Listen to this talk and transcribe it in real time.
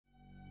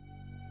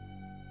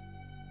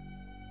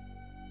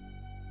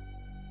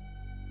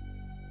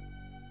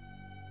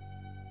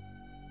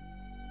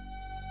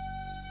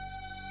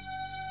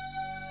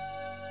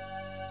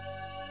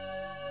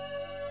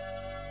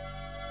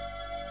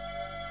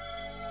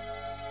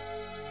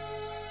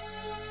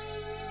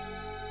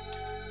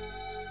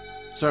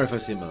Sorry if I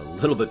seem a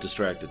little bit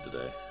distracted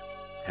today.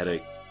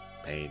 Headache,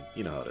 pain,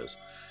 you know how it is.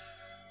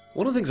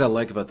 One of the things I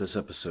like about this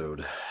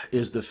episode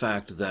is the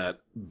fact that,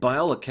 by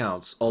all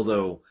accounts,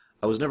 although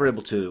I was never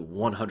able to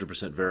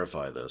 100%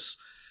 verify this,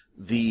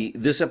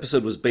 this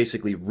episode was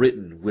basically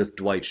written with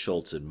Dwight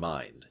Schultz in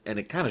mind, and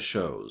it kind of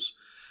shows.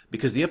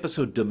 Because the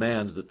episode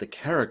demands that the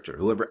character,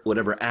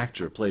 whatever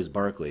actor plays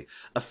Barclay,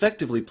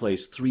 effectively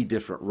plays 3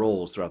 different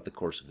roles throughout the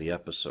course of the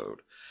episode.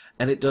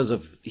 And it does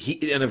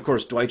and of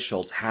course Dwight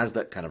Schultz has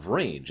that kind of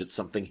range. It's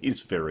something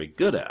he's very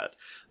good at,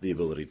 the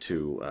ability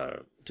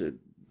to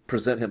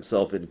present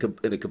himself in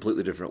a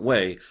completely different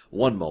way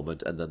one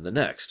moment and then the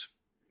next.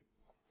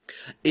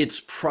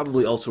 It's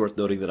probably also worth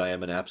noting that I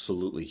am an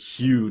absolutely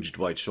huge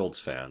Dwight Schultz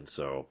fan,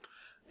 so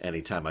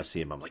anytime I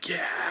see him, I'm like,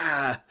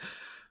 yeah!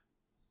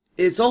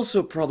 It's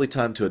also probably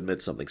time to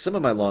admit something. Some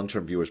of my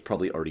long-term viewers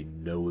probably already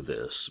know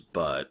this,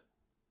 but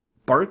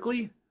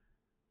Barclay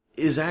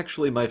is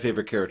actually my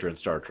favorite character in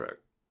Star Trek.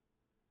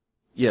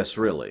 Yes,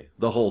 really.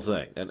 The whole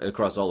thing, and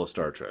across all of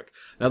Star Trek.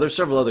 Now, there's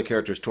several other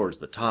characters towards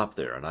the top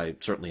there, and I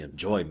certainly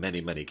enjoy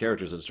many, many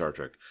characters in Star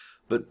Trek,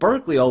 but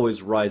Barclay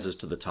always rises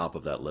to the top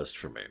of that list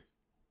for me.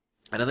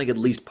 And I think at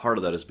least part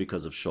of that is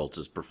because of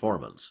Schultz's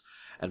performance.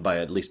 And by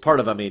at least part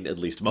of, I mean at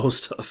least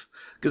most of.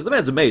 Because the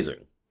man's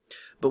amazing.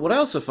 But what I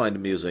also find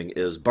amusing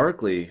is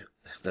Barclay,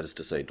 that is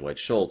to say Dwight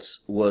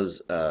Schultz,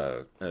 was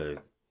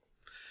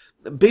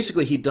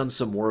basically he'd done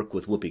some work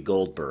with Whoopi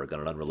Goldberg on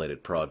an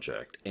unrelated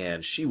project,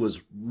 and she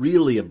was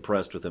really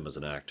impressed with him as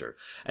an actor.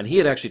 And he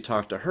had actually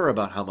talked to her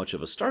about how much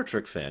of a Star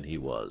Trek fan he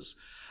was.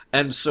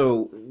 And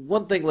so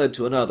one thing led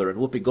to another, and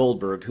Whoopi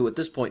Goldberg, who at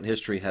this point in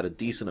history had a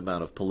decent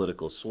amount of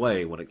political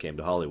sway when it came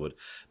to Hollywood,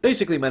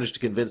 basically managed to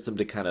convince them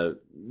to kind of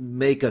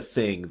make a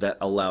thing that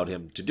allowed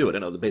him to do it,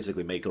 and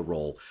basically make a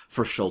role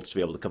for Schultz to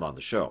be able to come on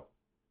the show.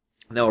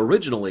 Now,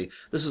 originally,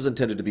 this was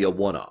intended to be a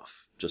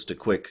one-off, just a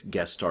quick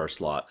guest star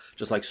slot,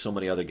 just like so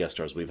many other guest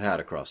stars we've had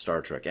across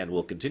Star Trek, and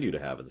will continue to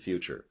have in the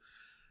future.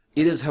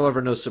 It is,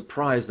 however, no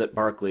surprise that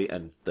Barclay,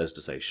 and that is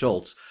to say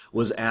Schultz,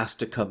 was asked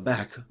to come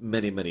back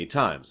many, many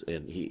times.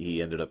 And he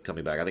ended up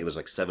coming back, I think there's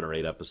like 7 or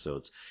 8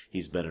 episodes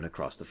he's been in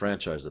across the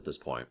franchise at this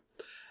point.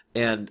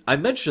 And I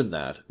mention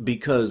that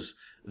because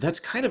that's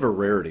kind of a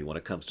rarity when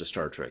it comes to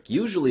Star Trek.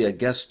 Usually a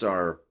guest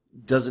star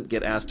doesn't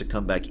get asked to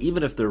come back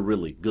even if they're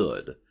really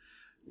good.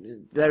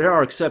 There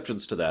are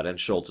exceptions to that, and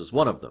Schultz is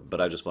one of them,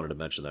 but I just wanted to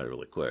mention that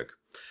really quick.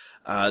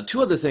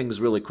 2 other things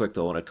really quick,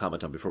 though, I want to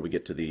comment on before we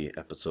get to the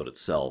episode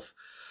itself.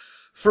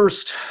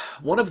 First,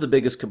 one of the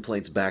biggest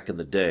complaints back in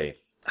the day,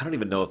 I don't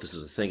even know if this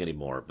is a thing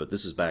anymore, but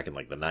this is back in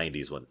like the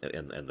 90s when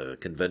and the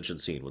convention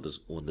scene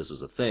when this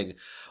was a thing,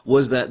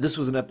 was that this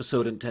was an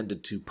episode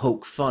intended to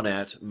poke fun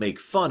at, make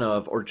fun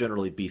of, or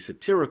generally be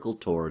satirical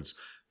towards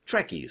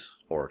Trekkies,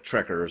 or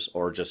Trekkers,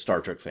 or just Star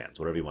Trek fans,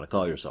 whatever you want to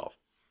call yourself.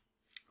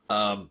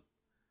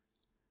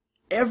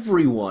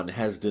 Everyone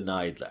has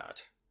denied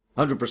that.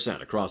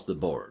 100% across the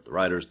board. The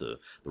writers, the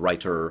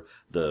writer,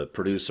 the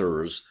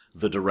producers,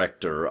 the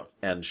director,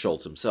 and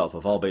Schultz himself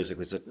have all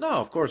basically said, no,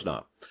 of course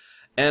not.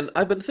 And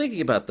I've been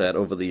thinking about that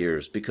over the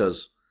years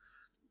because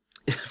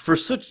for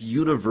such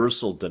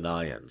universal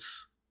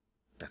deniance,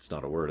 that's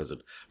not a word, is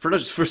it? For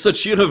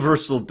such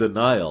universal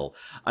denial,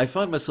 I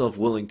find myself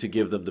willing to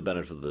give them the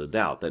benefit of the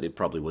doubt that it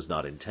probably was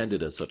not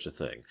intended as such a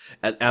thing.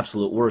 At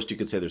absolute worst, you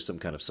could say there's some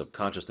kind of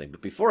subconscious thing.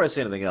 But before I say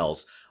anything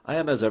else, I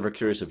am as ever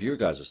curious of your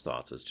guys'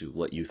 thoughts as to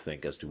what you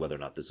think as to whether or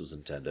not this was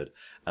intended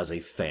as a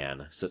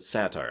fan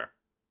satire.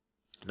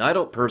 Now, I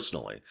don't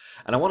personally,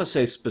 and I want to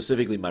say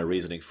specifically my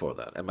reasoning for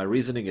that. And my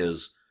reasoning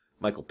is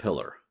Michael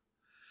Piller.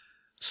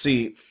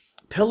 See,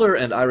 Piller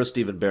and Ira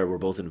Steven Behr were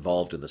both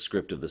involved in the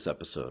script of this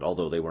episode,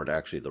 although they weren't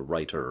actually the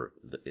writer,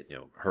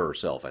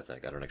 herself, I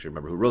think. I don't actually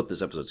remember who wrote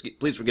this episode.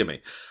 Please forgive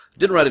me.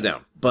 Didn't write it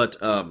down. But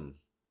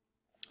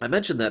I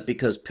mentioned that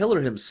because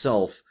Piller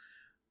himself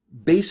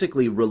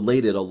basically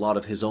related a lot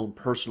of his own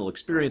personal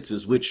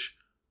experiences, which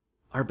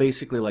are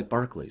basically like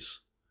Barclay's.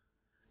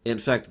 In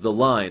fact, the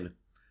line,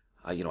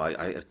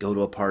 I go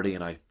to a party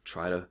and I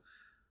try to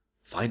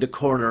find a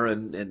corner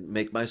and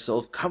make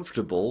myself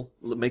comfortable,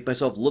 make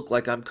myself look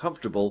like I'm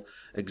comfortable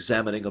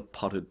examining a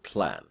potted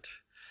plant,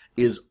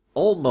 is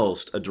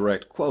almost a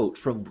direct quote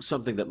from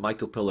something that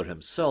Michael Piller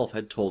himself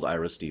had told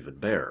Ira Steven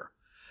Behr.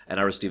 And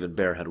Ira Steven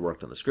Behr had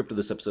worked on the script of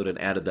this episode and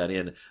added that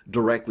in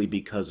directly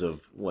because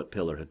of what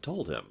Piller had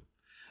told him.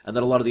 And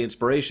that a lot of the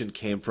inspiration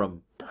came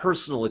from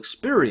personal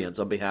experience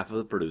on behalf of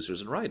the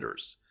producers and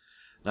writers.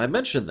 Now, I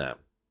mention that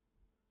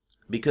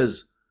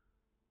because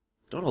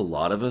don't a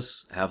lot of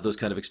us have those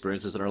kind of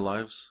experiences in our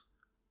lives?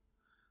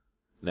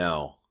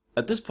 Now,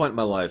 at this point in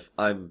my life,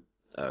 I'm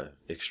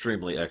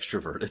extremely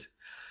extroverted.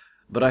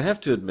 But I have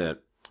to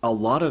admit, a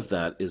lot of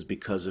that is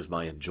because of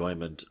my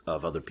enjoyment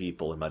of other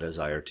people and my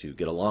desire to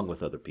get along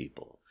with other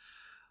people.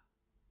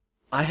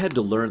 I had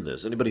to learn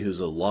this. Anybody who's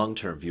a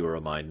long-term viewer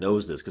of mine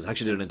knows this, because I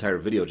actually did an entire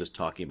video just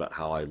talking about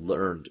how I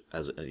learned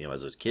as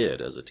a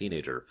kid, as a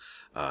teenager,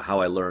 how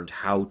I learned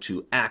how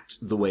to act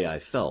the way I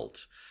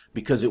felt,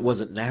 because it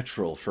wasn't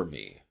natural for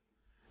me.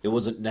 It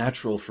wasn't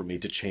natural for me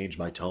to change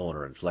my tone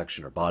or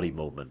inflection or body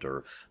movement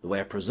or the way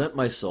I present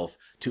myself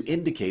to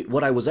indicate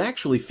what I was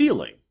actually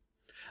feeling.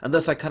 And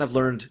thus I kind of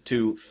learned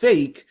to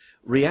fake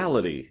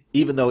reality,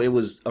 even though it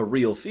was a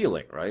real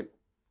feeling, right?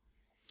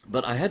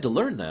 But I had to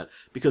learn that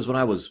because when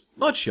I was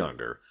much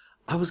younger,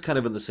 I was kind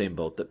of in the same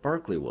boat that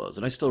Barkley was,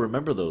 and I still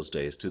remember those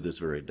days to this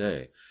very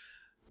day.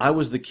 I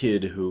was the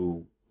kid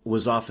who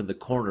was off in the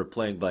corner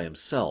playing by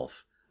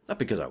himself, not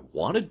because I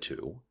wanted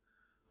to,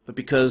 but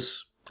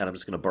because, and I'm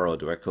just going to borrow a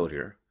direct quote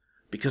here,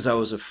 because I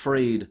was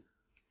afraid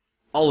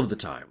all of the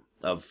time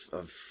of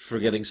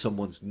forgetting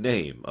someone's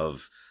name,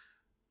 of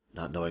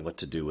not knowing what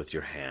to do with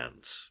your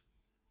hands.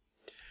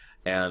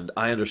 And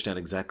I understand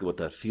exactly what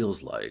that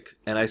feels like,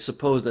 and I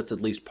suppose that's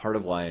at least part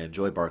of why I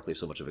enjoy Barkley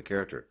so much of a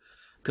character,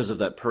 because of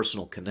that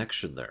personal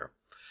connection there.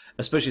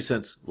 Especially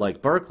since,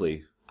 like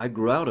Barkley, I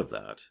grew out of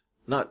that.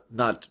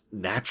 Not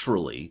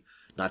naturally,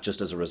 not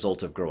just as a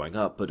result of growing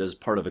up, but as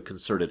part of a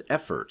concerted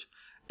effort.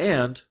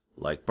 And,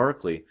 like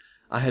Barkley,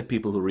 I had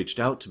people who reached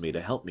out to me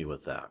to help me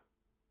with that.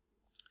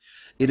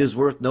 It is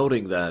worth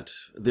noting that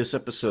this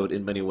episode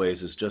in many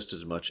ways is just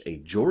as much a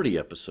Geordi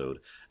episode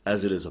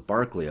as it is a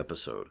Barkley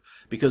episode.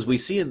 Because we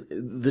see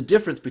the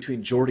difference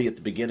between Geordi at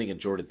the beginning and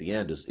Geordi at the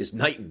end is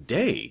night and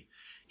day.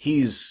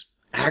 He's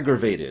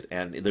aggravated,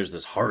 and there's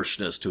this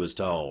harshness to his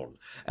tone,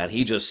 and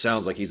he just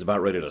sounds like he's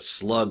about ready to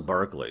slug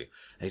Barkley,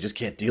 and he just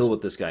can't deal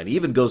with this guy, and he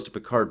even goes to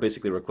Picard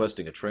basically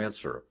requesting a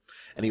transfer,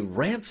 and he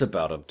rants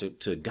about him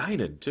to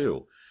Guinan,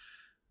 too.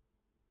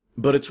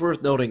 But it's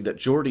worth noting that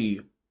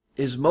Geordi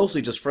is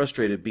mostly just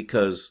frustrated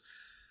because,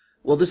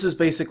 well, this is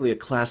basically a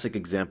classic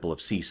example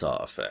of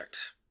seesaw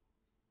effect.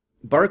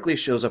 Barkley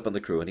shows up on the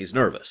crew, and he's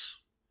nervous,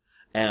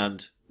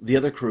 and the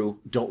other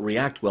crew don't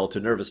react well to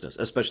nervousness,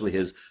 especially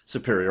his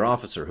superior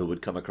officer, who would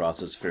come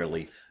across as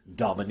fairly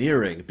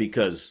domineering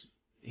because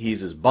he's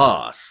his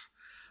boss.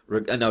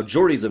 And now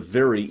Geordi's a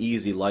very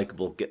easy,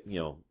 likable,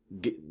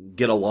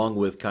 get along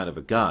with kind of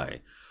a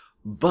guy,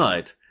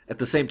 but at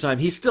the same time,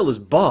 he's still his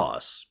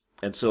boss.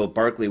 And so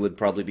Barkley would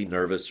probably be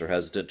nervous or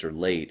hesitant or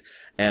late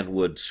and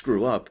would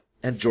screw up,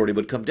 and Geordi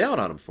would come down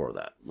on him for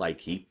that,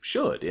 like he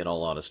should, in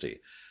all honesty.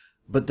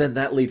 But then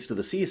that leads to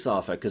the seesaw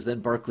effect, because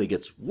then Barkley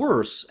gets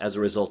worse as a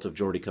result of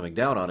Geordi coming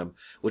down on him,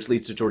 which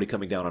leads to Geordi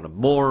coming down on him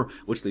more,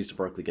 which leads to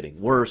Barkley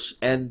getting worse,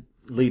 and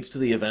leads to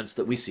the events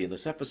that we see in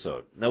this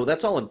episode. Now,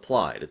 that's all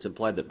implied. It's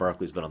implied that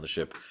Barkley's been on the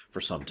ship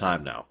for some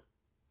time now.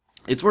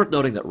 It's worth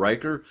noting that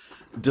Riker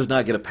does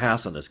not get a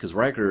pass on this, because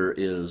Riker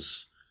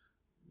is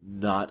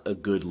not a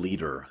good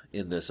leader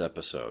in this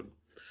episode.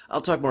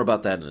 I'll talk more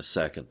about that in a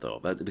second, though,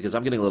 because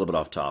I'm getting a little bit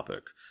off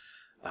topic.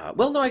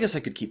 Well, no, I guess I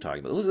could keep talking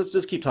about it. Let's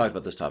just keep talking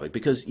about this topic,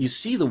 because you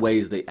see the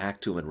ways they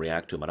act to him and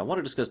react to him, and I want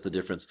to discuss the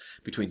difference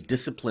between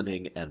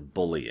disciplining and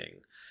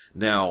bullying.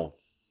 Now,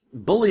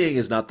 bullying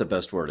is not the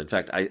best word. In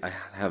fact, I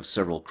have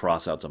several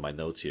crossouts on my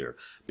notes here,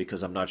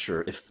 because I'm not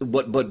sure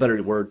what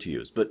better word to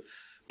use. But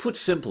put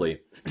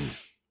simply,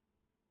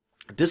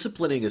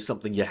 disciplining is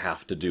something you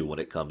have to do when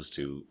it comes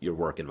to your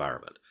work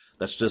environment.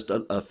 That's just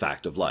a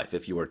fact of life.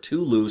 If you are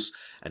too loose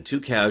and too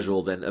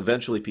casual, then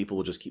eventually people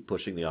will just keep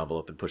pushing the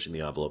envelope and pushing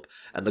the envelope,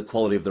 and the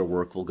quality of their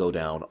work will go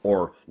down,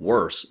 or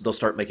worse, they'll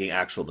start making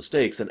actual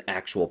mistakes and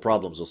actual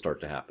problems will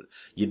start to happen.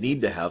 You need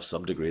to have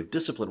some degree of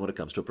discipline when it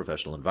comes to a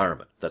professional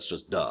environment. That's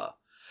just duh.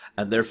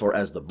 And therefore,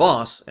 as the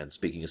boss, and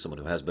speaking as someone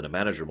who has been a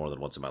manager more than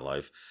once in my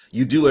life,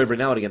 you do every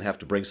now and again have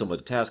to bring someone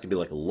to task and be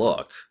like,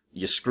 look,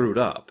 you screwed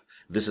up.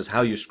 This is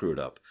how you screwed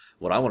up.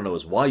 What I want to know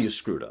is why you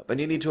screwed up. And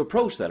you need to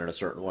approach that in a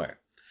certain way.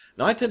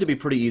 Now, I tend to be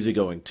pretty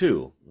easygoing,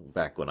 too,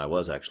 back when I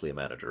was actually a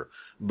manager,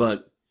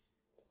 but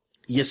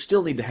you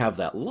still need to have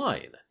that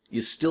line.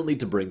 You still need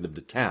to bring them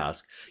to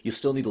task. You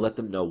still need to let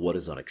them know what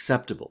is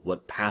unacceptable,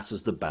 what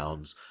passes the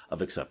bounds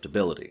of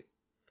acceptability.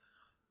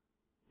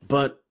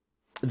 But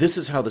this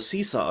is how the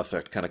seesaw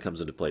effect kind of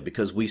comes into play,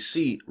 because we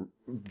see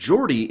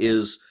Geordi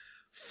is,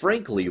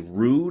 frankly,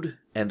 rude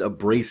and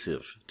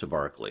abrasive to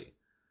Barkley.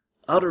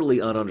 Utterly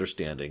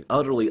ununderstanding,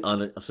 utterly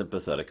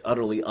unsympathetic,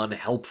 utterly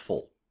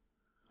unhelpful.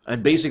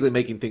 And basically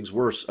making things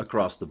worse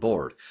across the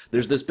board.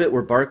 There's this bit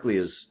where Barkley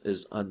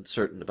is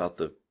uncertain about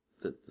the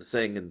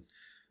thing, and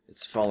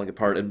it's falling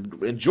apart, and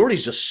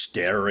Geordi's just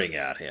staring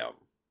at him.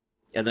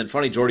 And then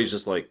funny, Geordi's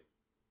just like,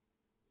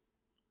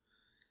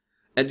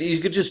 and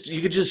you could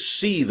just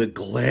see the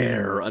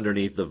glare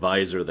underneath the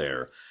visor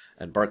there.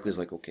 And Barkley's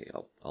like, okay,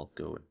 I'll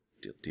go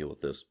and deal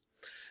with this.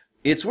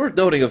 It's worth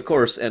noting, of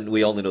course, and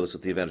we only know this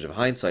with the advantage of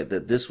hindsight,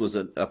 that this was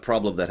a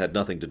problem that had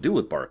nothing to do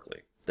with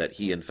Barkley. That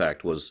he, in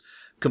fact, was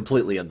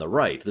completely in the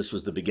right. This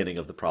was the beginning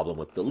of the problem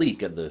with the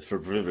leak and the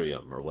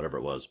febrivium, or whatever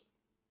it was.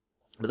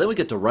 But then we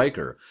get to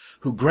Riker,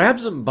 who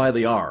grabs him by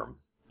the arm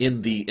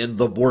in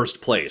the worst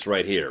place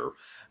right here,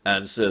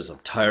 and says, I'm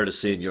tired of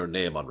seeing your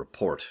name on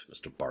report,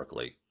 Mr.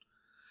 Barkley.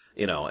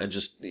 And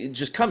it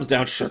just comes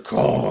down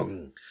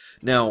shakong.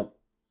 Now,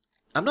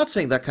 I'm not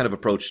saying that kind of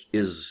approach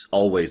is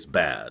always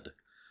bad,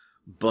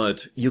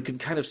 but you can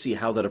kind of see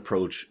how that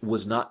approach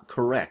was not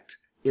correct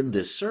in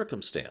this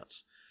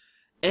circumstance.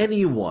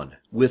 Anyone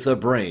with a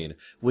brain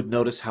would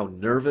notice how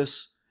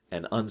nervous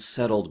and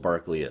unsettled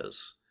Barclay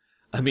is.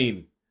 I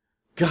mean,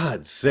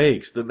 God's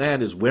sakes, the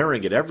man is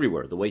wearing it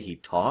everywhere. The way he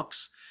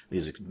talks,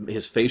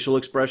 his facial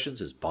expressions,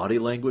 his body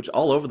language,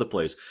 all over the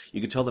place. You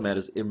can tell the man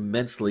is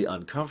immensely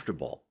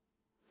uncomfortable.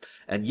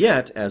 And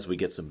yet, as we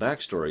get some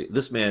backstory,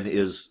 this man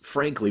is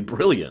frankly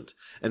brilliant.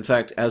 In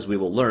fact, as we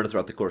will learn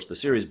throughout the course of the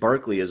series,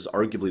 Barclay is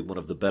arguably one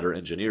of the better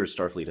engineers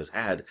Starfleet has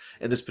had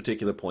in this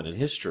particular point in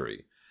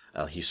history.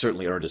 He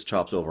certainly earned his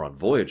chops over on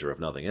Voyager, if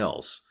nothing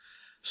else.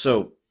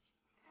 So,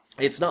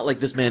 it's not like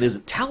this man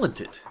isn't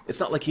talented. It's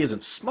not like he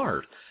isn't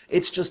smart.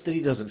 It's just that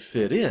he doesn't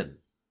fit in.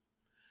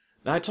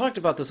 Now, I talked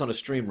about this on a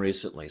stream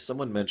recently.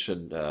 Someone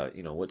mentioned,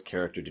 what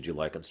character did you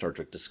like on Star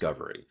Trek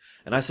Discovery?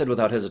 And I said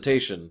without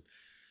hesitation,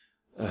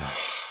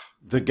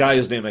 the guy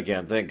whose name I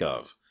can't think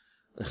of.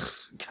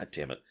 God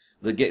damn it.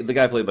 The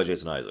guy played by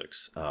Jason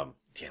Isaacs. Damn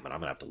it, I'm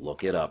going to have to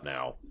look it up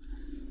now.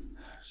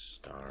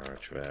 Star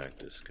Trek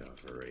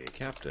Discovery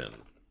Captain.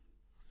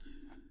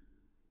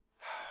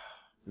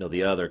 No,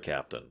 the other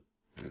captain.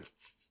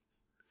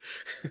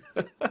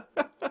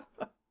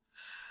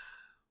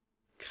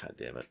 God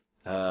damn it.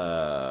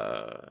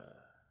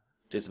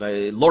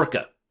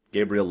 Lorca.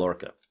 Gabriel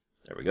Lorca.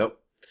 There we go.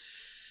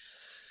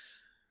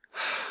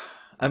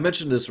 I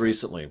mentioned this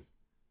recently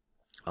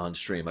on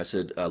stream. I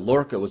said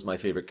Lorca was my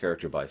favorite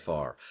character by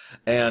far.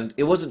 And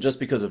it wasn't just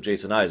because of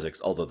Jason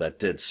Isaacs, although that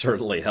did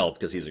certainly help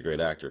because he's a great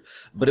actor.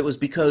 But it was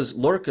because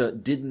Lorca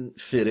didn't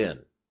fit in.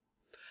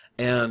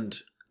 And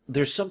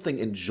there's something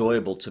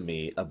enjoyable to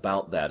me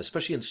about that,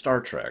 especially in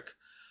Star Trek.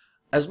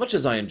 As much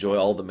as I enjoy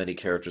all the many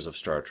characters of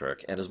Star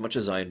Trek, and as much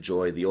as I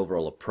enjoy the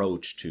overall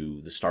approach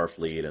to the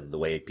Starfleet and the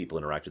way people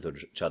interact with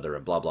each other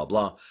and blah, blah,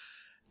 blah,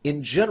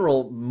 in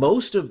general,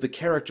 most of the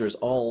characters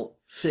all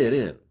fit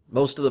in.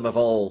 Most of them have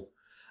all...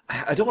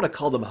 I don't want to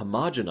call them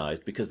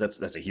homogenized, because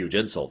that's a huge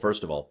insult,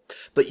 first of all.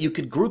 But you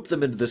could group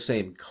them into the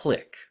same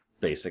clique,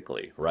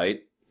 basically,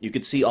 right? You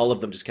could see all of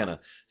them just kind of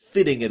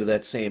fitting into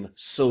that same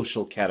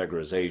social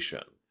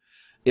categorization.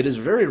 It is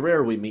very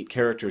rare we meet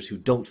characters who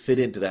don't fit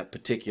into that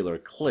particular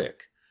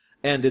clique.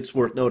 And it's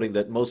worth noting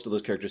that most of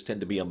those characters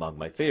tend to be among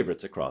my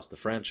favorites across the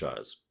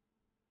franchise.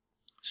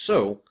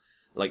 So,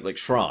 like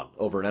Shran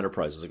over in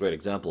Enterprise is a great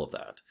example of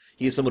that.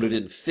 He is someone who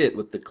didn't fit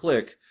with the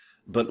clique,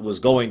 but was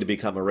going to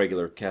become a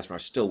regular cast member. I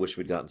still wish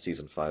we'd gotten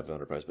Season 5 of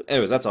Enterprise. But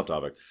anyways, that's off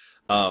topic.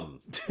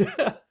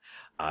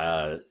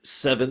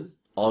 Seven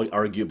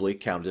arguably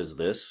counted as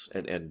this,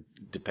 and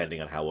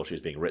depending on how well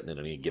she's being written in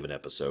any given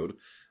episode.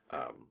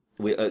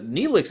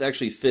 Neelix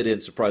actually fit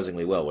in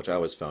surprisingly well, which I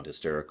always found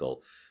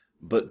hysterical.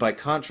 But by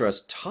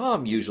contrast,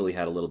 Tom usually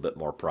had a little bit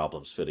more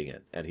problems fitting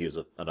in, and he's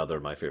another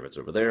of my favorites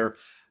over there.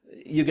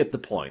 You get the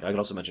point. I can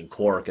also mention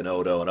Quark and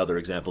Odo and other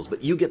examples,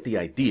 but you get the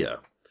idea.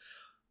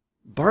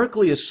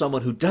 Barclay is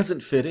someone who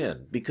doesn't fit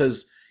in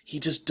because he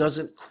just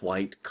doesn't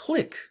quite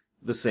click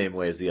the same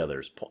way as the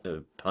others,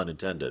 pun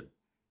intended.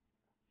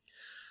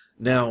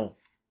 Now,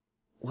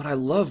 what I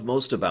love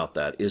most about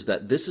that is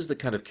that this is the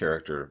kind of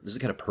character, this is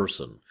the kind of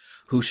person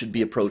who should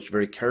be approached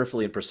very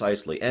carefully and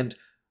precisely. And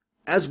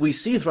as we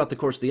see throughout the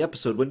course of the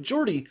episode, when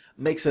Geordi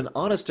makes an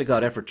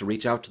honest-to-God effort to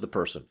reach out to the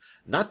person,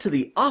 not to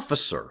the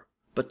officer,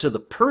 but to the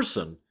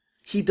person,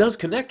 he does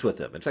connect with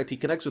him. In fact, he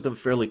connects with him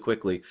fairly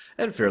quickly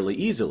and fairly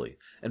easily.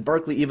 And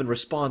Barclay even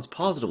responds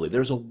positively.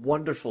 There's a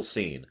wonderful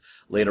scene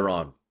later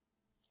on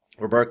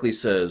where Barclay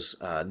says,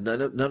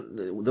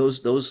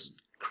 those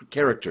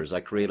characters I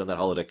create on that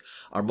holodeck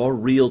are more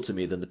real to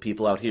me than the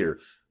people out here,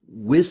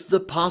 with the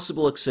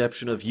possible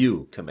exception of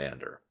you,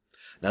 Commander.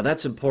 Now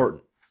that's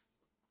important,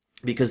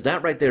 because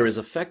that right there is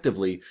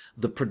effectively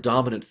the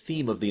predominant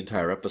theme of the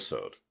entire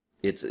episode.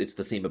 It's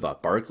the theme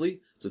about Barclay,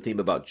 it's a theme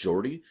about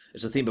Geordi,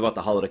 it's a theme about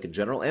the holodeck in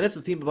general, and it's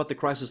a theme about the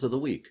crisis of the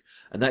week.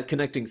 And that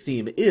connecting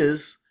theme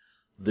is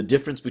the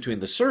difference between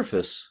the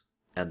surface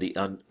and the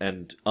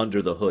and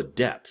under the hood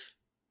depth.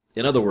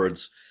 In other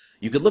words,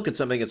 you could look at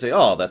something and say,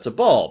 oh, that's a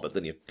ball, but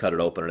then you cut it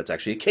open and it's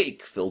actually a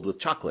cake filled with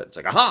chocolate. It's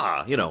like,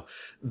 aha,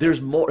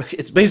 there's more.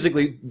 It's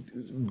basically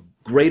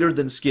greater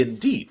than skin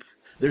deep.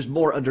 There's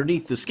more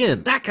underneath the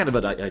skin, that kind of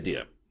an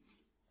idea.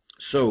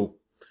 So,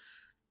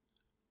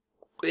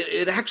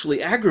 it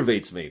actually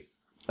aggravates me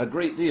a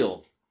great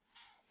deal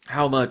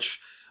how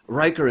much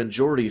Riker and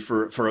Geordi,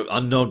 for an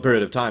unknown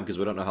period of time, because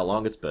we don't know how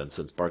long it's been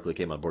since Barclay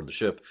came on board the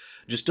ship,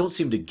 just don't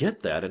seem to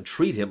get that and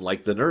treat him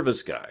like the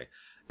nervous guy.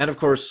 And of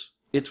course,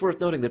 it's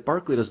worth noting that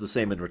Barclay does the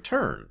same in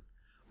return.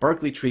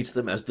 Barclay treats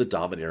them as the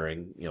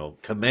domineering,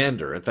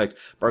 commander. In fact,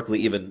 Barclay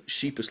even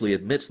sheepishly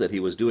admits that he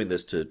was doing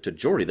this to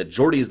Geordi, that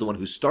Geordi is the one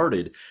who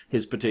started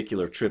his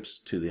particular trips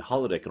to the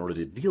holodeck in order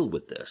to deal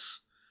with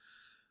this.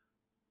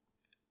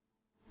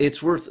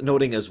 It's worth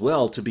noting as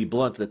well, to be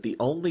blunt, that the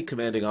only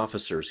commanding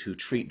officers who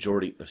treat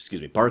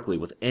Barclay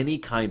with any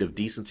kind of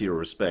decency or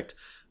respect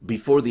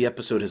before the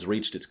episode has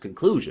reached its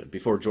conclusion,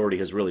 before Geordi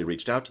has really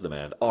reached out to the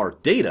man, are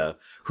Data,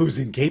 who's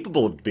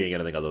incapable of being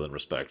anything other than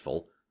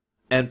respectful,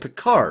 and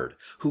Picard,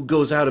 who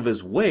goes out of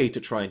his way to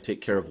try and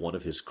take care of one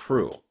of his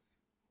crew.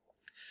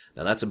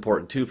 Now that's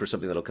important too for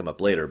something that'll come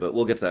up later, but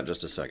we'll get to that in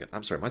just a second.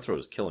 I'm sorry, my throat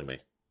is killing me.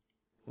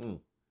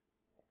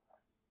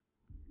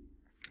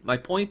 My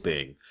point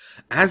being,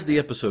 as the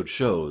episode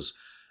shows,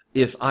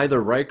 if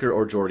either Riker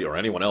or Geordi or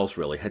anyone else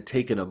really had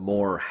taken a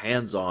more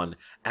hands-on,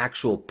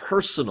 actual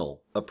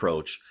personal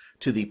approach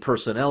to the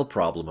personnel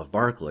problem of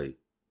Barclay,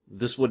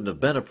 this wouldn't have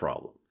been a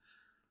problem.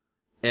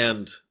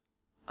 And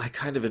I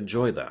kind of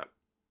enjoy that.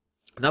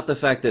 Not the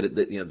fact that,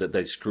 that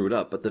they screwed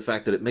up, but the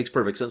fact that it makes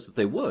perfect sense that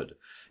they would.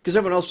 Because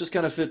everyone else just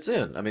kind of fits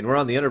in. I mean, we're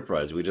on the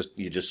Enterprise.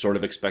 You just sort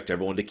of expect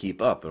everyone to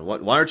keep up. And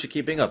why aren't you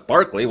keeping up?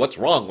 Barclay, what's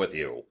wrong with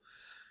you?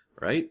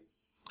 Right?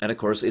 And of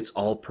course, it's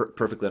all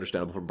perfectly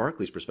understandable from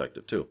Barclay's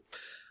perspective, too.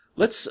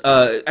 Let's,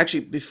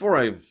 actually, before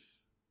I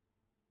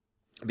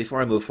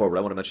move forward,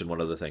 I want to mention one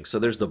other thing. So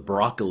there's the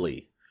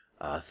broccoli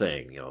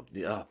thing.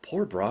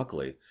 Poor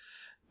broccoli.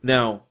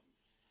 Now,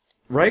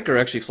 Riker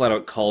actually flat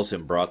out calls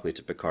him broccoli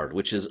to Picard,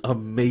 which is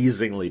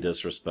amazingly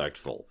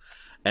disrespectful.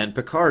 And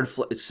Picard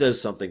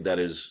says something that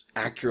is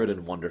accurate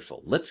and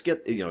wonderful. Let's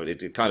get,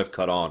 it kind of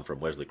cut on from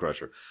Wesley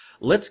Crusher.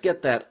 Let's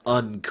get that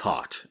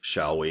uncaught,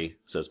 shall we,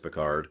 says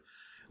Picard.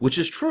 Which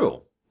is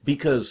true,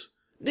 because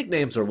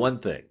nicknames are one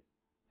thing.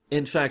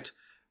 In fact,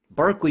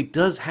 Barclay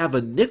does have a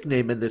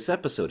nickname in this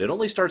episode. It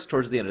only starts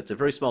towards the end. It's a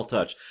very small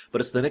touch,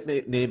 but it's the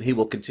nickname he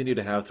will continue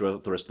to have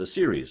throughout the rest of the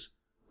series.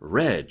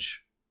 Reg.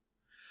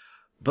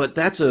 But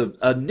that's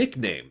a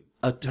nickname,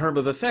 a term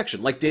of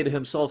affection. Like Data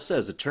himself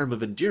says, a term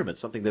of endearment,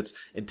 something that's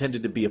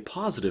intended to be a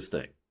positive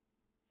thing.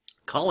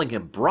 Calling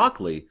him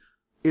broccoli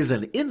is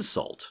an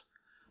insult.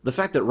 The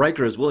fact that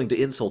Riker is willing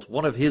to insult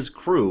one of his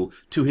crew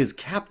to his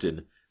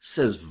captain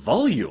says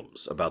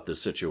volumes about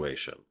this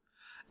situation.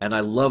 And I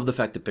love the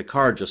fact that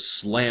Picard just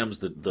slams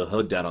the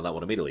hood down on that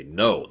one immediately.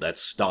 No,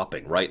 that's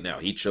stopping right now.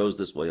 He chose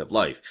this way of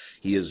life.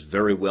 He is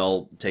very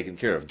well taken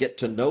care of. Get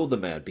to know the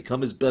man.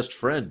 Become his best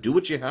friend. Do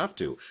what you have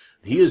to.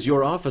 He is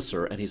your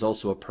officer, and he's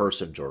also a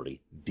person,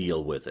 Geordi.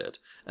 Deal with it.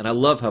 And I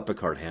love how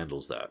Picard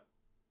handles that.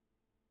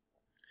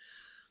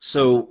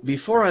 So,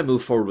 before I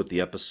move forward with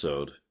the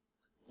episode,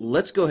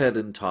 let's go ahead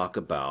and talk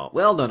about...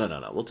 Well,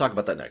 no. We'll talk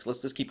about that next.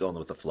 Let's just keep going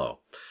with the flow.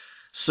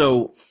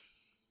 So,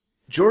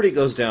 Geordi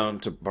goes down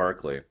to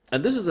Barclay,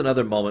 and this is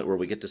another moment where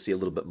we get to see a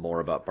little bit more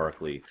about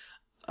Barclay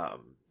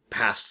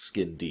past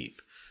Skin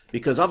Deep.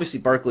 Because obviously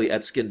Barclay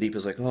at Skin Deep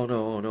is like, oh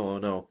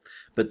no.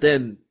 But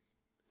then,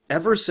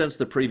 ever since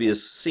the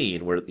previous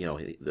scene where,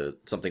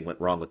 something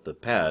went wrong with the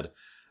pad,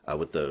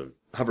 with the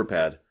hover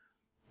pad,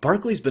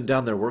 Barclay's been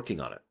down there working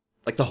on it.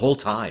 Like the whole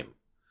time.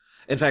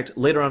 In fact,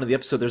 later on in the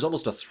episode, there's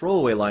almost a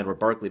throwaway line where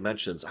Barclay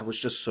mentions, I was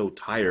just so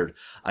tired.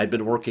 I'd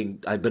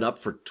been up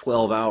for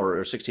 12 hours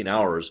or 16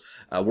 hours,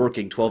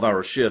 working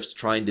 12-hour shifts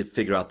trying to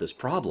figure out this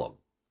problem.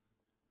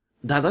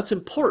 Now, that's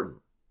important,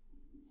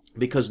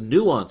 because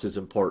nuance is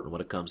important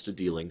when it comes to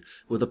dealing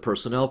with a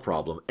personnel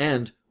problem,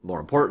 and, more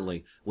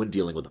importantly, when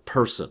dealing with a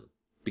person.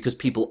 Because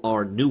people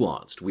are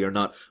nuanced. We are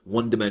not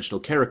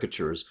one-dimensional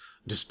caricatures,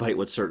 despite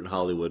what certain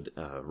Hollywood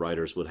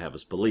writers would have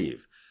us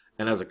believe.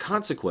 And as a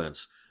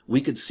consequence, we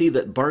could see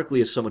that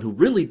Barclay is someone who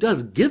really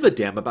does give a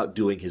damn about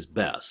doing his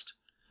best.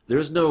 There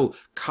is no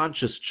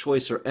conscious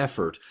choice or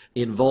effort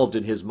involved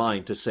in his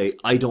mind to say,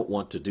 I don't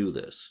want to do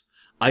this.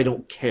 I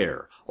don't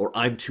care, or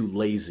I'm too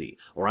lazy,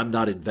 or I'm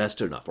not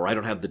invested enough, or I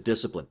don't have the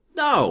discipline.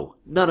 No,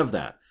 none of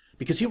that.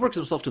 Because he works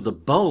himself to the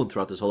bone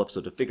throughout this whole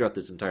episode to figure out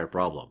this entire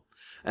problem.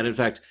 And in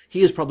fact,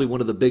 he is probably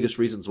one of the biggest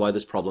reasons why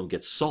this problem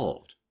gets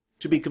solved.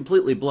 To be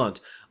completely blunt,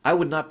 I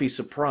would not be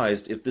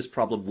surprised if this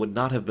problem would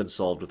not have been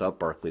solved without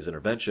Barclay's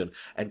intervention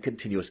and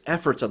continuous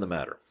efforts on the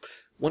matter.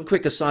 One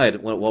quick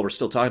aside, while we're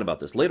still talking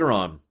about this, later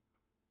on,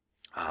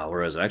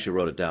 whereas I actually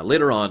wrote it down,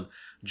 later on,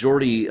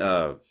 Geordi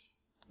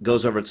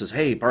goes over and says,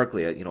 hey,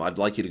 Barclay, I'd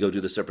like you to go do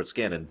the separate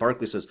scan. And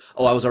Barclay says,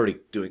 oh, I was already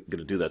going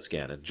to do that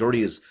scan. And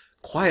Geordi is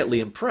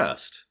quietly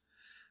impressed.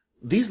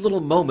 These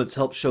little moments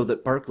help show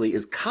that Barclay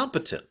is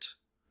competent,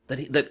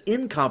 that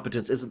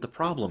incompetence isn't the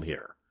problem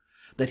here.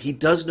 That he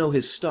does know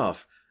his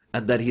stuff,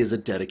 and that he is a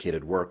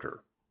dedicated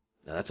worker.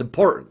 Now, that's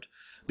important,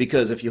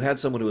 because if you had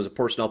someone who was a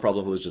personnel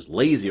problem who was just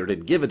lazy or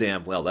didn't give a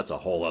damn, well, that's a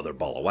whole other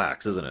ball of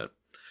wax, isn't it?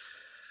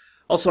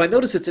 Also, I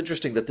notice it's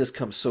interesting that this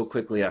comes so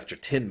quickly after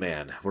Tin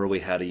Man, where we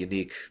had a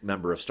unique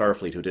member of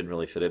Starfleet who didn't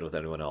really fit in with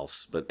anyone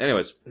else. But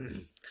anyways,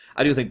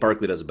 I do think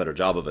Barclay does a better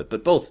job of it,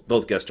 but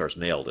both guest stars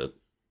nailed it.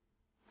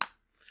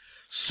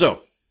 So,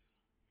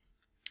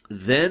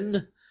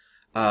 then...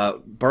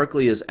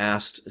 Barclay is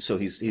asked, so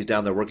he's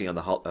down there working on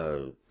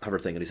the hover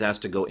thing, and he's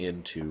asked to go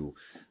into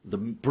the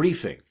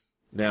briefing.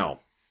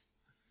 Now,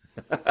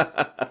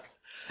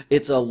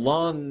 it's a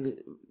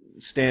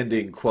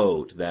long-standing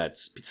quote that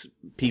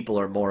people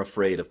are more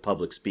afraid of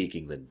public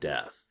speaking than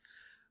death.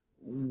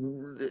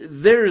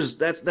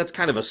 That's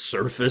kind of a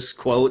surface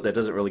quote that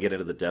doesn't really get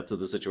into the depth of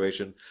the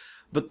situation.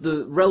 But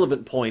the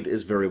relevant point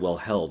is very well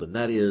held, and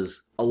that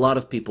is a lot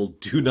of people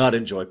do not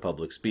enjoy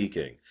public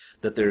speaking.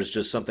 That there's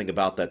just something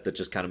about that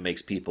just kind of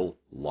makes people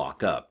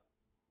lock up.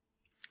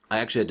 I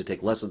actually had to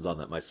take lessons on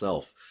that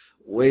myself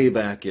way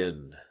back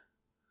in,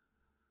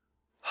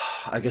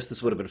 I guess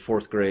this would have been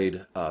fourth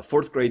grade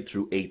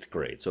through 8th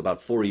grade, so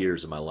about 4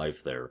 years of my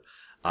life there.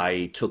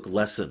 I took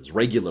lessons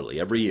regularly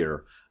every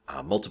year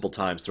multiple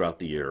times throughout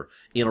the year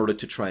in order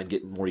to try and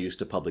get more used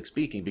to public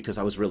speaking because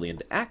I was really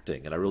into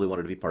acting and I really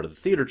wanted to be part of the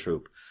theater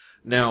troupe.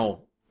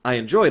 Now, I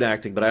enjoyed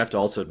acting, but I have to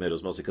also admit it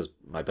was mostly because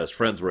my best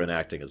friends were in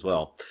acting as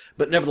well.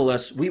 But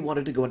nevertheless, we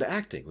wanted to go into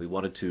acting. We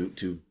wanted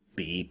to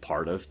be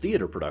part of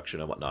theater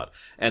production and whatnot.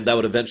 And that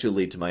would eventually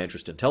lead to my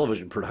interest in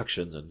television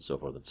productions and so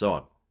forth and so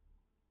on.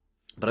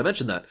 But I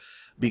mention that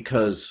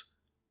because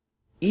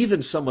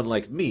even someone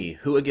like me,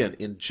 who again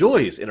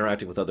enjoys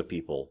interacting with other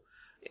people,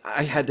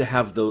 I had to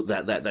have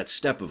that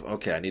step of,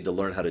 okay, I need to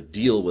learn how to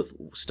deal with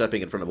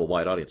stepping in front of a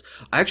wide audience.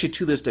 I actually,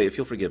 to this day, if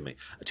you'll forgive me,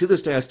 to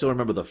this day, I still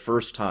remember the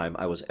first time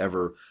I was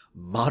ever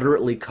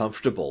moderately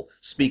comfortable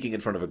speaking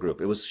in front of a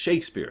group. It was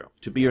Shakespeare.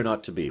 To be or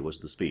not to be was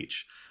the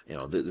speech. You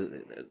know,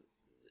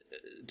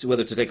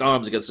 whether to take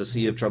arms against a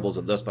sea of troubles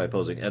and thus by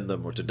opposing end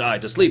them, or to die,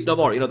 to sleep no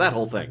more, you know, that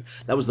whole thing.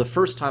 That was the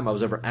first time I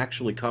was ever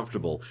actually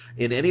comfortable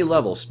in any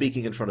level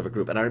speaking in front of a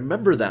group. And I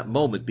remember that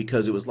moment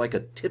because it was like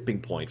a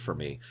tipping point for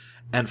me.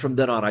 And from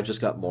then on, I just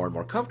got more and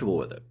more comfortable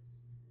with it.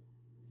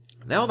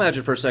 Now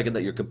imagine for a second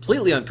that you're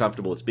completely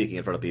uncomfortable with speaking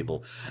in front of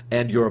people,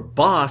 and your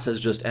boss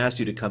has just asked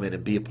you to come in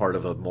and be a part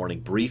of a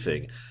morning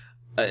briefing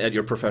at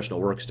your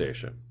professional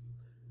workstation.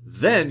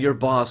 Then your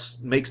boss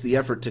makes the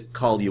effort to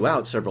call you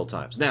out several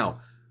times. Now,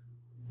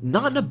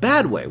 not in a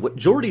bad way. What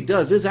Geordi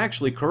does is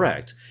actually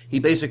correct. He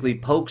basically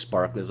pokes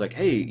Barkley. It's like,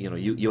 hey, you know,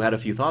 you had a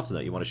few thoughts on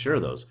that. You want to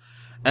share those?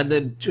 And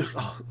then,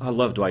 I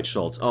love Dwight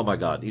Schultz. Oh my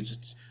God, he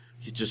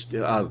just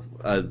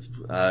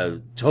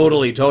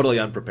totally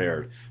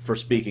unprepared for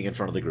speaking in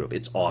front of the group.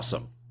 It's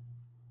awesome.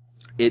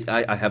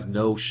 I have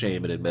no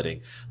shame in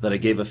admitting that I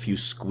gave a few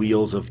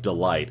squeals of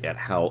delight at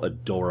how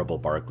adorable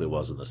Barkley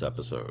was in this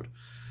episode.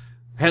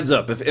 Hands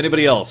up if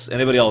anybody else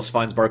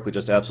finds Barkley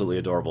just absolutely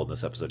adorable in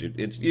this episode.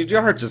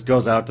 Your heart just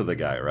goes out to the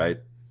guy, right?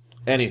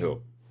 Anywho,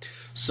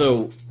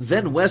 so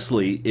then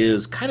Wesley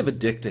is kind of a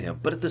dick to him,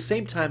 but at the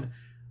same time,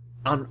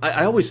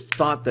 I always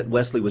thought that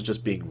Wesley was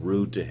just being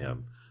rude to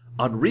him.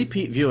 On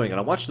repeat viewing, and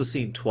I watched the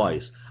scene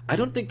twice, I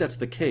don't think that's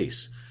the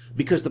case,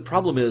 because the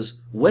problem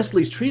is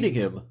Wesley's treating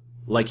him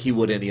like he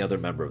would any other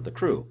member of the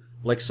crew,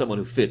 like someone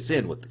who fits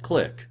in with the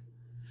clique.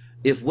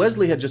 If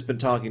Wesley had just been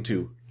talking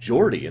to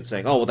Geordi and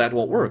saying, oh, well, that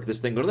won't work,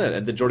 this thing or that,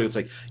 and then Geordi would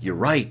say, you're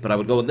right, but I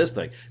would go in this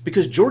thing,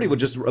 because Geordi would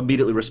just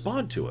immediately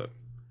respond to it.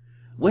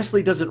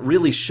 Wesley doesn't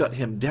really shut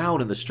him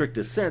down in the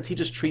strictest sense, he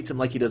just treats him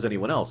like he does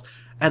anyone else.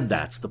 And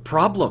that's the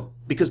problem,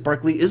 because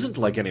Barkley isn't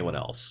like anyone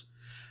else.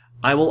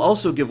 I will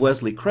also give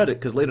Wesley credit,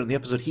 because later in the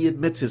episode he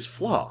admits his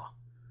flaw.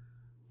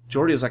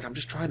 Geordi is like, I'm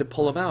just trying to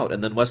pull him out,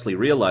 and then Wesley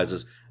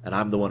realizes, and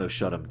I'm the one who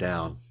shut him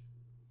down.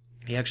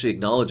 He actually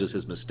acknowledges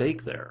his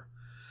mistake there.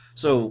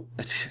 So,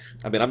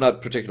 I mean, I'm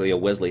not particularly a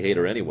Wesley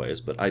hater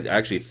anyways, but I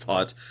actually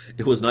thought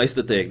it was nice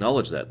that they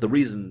acknowledged that. The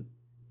reason...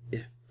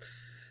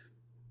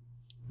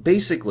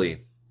 Basically,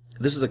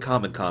 this is a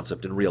common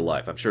concept in real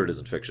life. I'm sure it is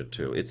in fiction,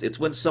 too. It's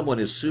when someone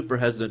is super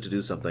hesitant to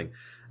do something,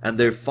 and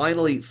they're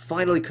finally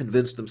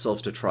convinced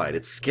themselves to try it.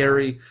 It's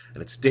scary,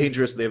 and it's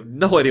dangerous, and they have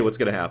no idea what's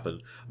going to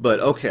happen. But,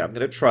 okay, I'm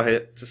going to try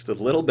it just a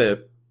little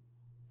bit,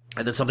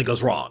 and then something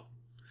goes wrong.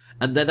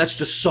 And then that's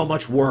just so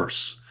much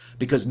worse.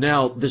 Because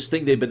now, this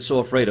thing they've been so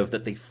afraid of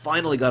that they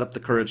finally got up the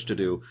courage to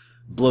do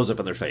blows up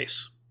in their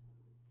face.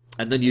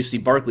 And then you see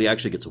Barkley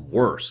actually gets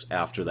worse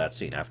after that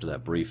scene, after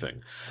that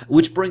briefing.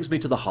 Which brings me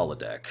to the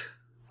holodeck.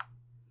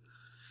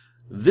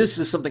 This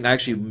is something I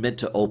actually meant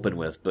to open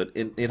with, but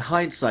in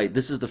hindsight,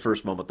 this is the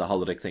first moment the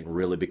holodeck thing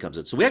really becomes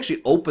it. So we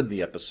actually open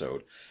the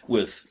episode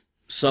with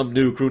some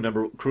new crew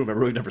member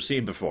we've never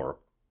seen before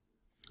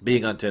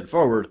being on 10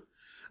 Forward,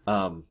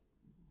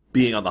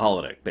 being on the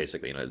holodeck,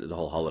 basically, you know, the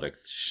whole holodeck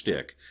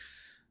shtick.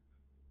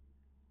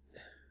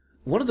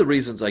 One of the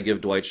reasons I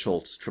give Dwight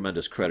Schultz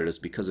tremendous credit is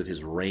because of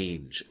his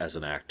range as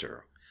an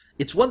actor.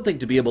 It's one thing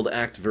to be able to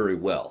act very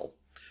well,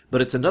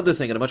 but it's another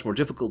thing and a much more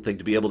difficult thing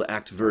to be able to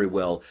act very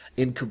well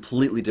in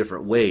completely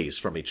different ways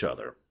from each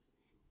other.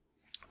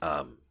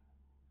 Oh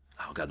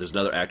God, there's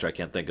another actor I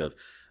can't think of.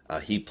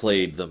 He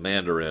played the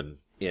Mandarin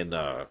in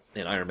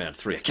Iron Man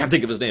 3. I can't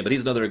think of his name, but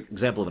he's another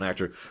example of an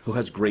actor who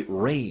has great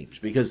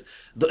range. Because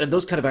and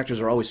those kind of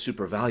actors are always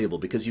super valuable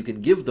because you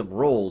can give them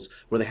roles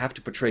where they have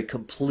to portray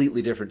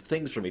completely different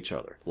things from each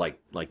other, like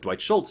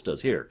Dwight Schultz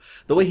does here.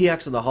 The way he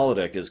acts in the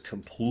holodeck is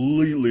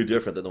completely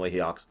different than the way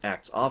he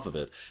acts off of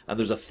it. And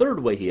there's a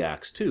third way he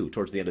acts, too,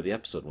 towards the end of the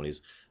episode when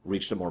he's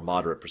reached a more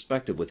moderate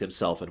perspective with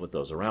himself and with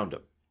those around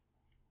him.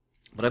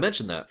 But I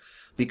mention that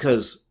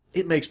because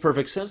it makes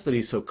perfect sense that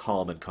he's so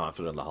calm and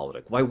confident in the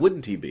holodeck. Why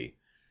wouldn't he be?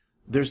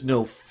 There's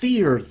no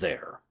fear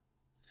there.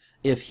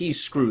 If he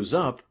screws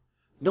up,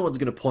 no one's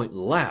going to point and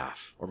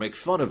laugh or make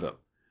fun of him.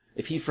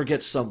 If he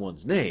forgets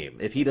someone's name,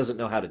 if he doesn't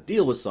know how to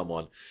deal with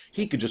someone,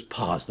 he could just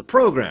pause the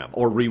program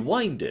or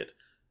rewind it,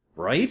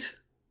 right?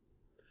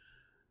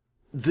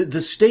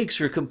 The stakes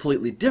are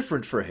completely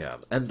different for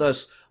him, and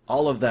thus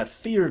all of that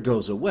fear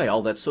goes away,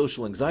 all that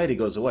social anxiety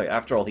goes away.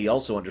 After all, he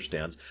also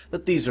understands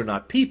that these are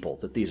not people,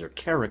 that these are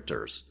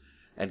characters,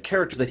 and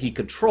characters that he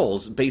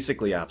controls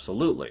basically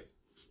absolutely.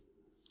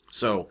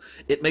 So,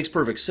 it makes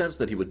perfect sense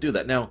that he would do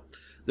that. Now,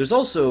 There's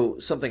also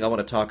something I want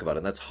to talk about,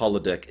 and that's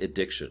holodeck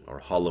addiction, or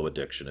holo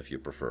addiction if you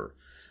prefer.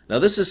 Now,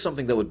 this is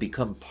something that would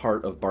become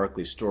part of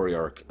Barclay's story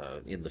arc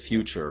in the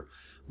future,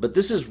 but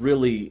this is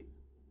really,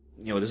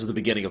 this is the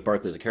beginning of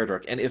Barclay as a character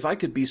arc, and if I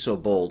could be so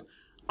bold,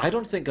 I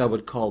don't think I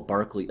would call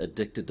Barclay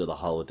addicted to the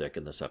holodeck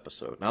in this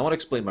episode. Now, I want to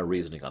explain my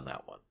reasoning on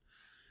that one.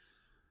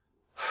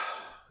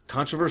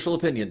 Controversial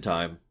opinion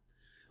time.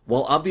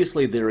 While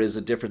obviously there is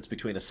a difference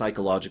between a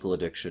psychological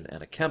addiction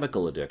and a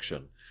chemical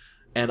addiction,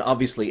 and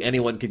obviously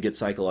anyone can get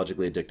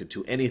psychologically addicted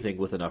to anything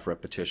with enough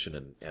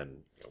repetition and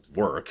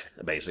work,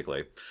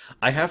 basically,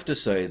 I have to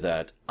say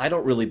that I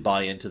don't really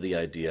buy into the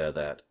idea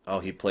that,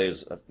 oh, he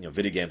plays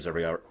video games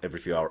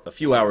a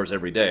few hours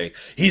every day,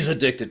 he's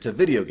addicted to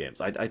video games.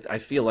 I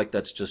feel like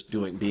that's just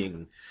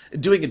doing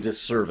a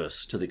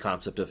disservice to the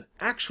concept of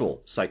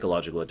actual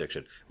psychological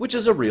addiction, which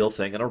is a real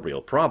thing and a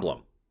real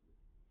problem.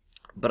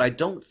 But I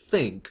don't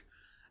think,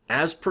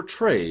 as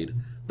portrayed,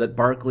 that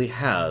Barclay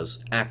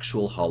has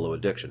actual holo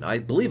addiction. I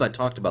believe I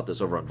talked about this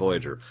over on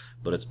Voyager,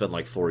 but it's been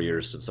like 4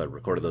 years since I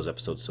recorded those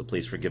episodes, so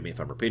please forgive me if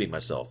I'm repeating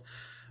myself.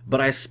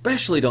 But I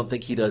especially don't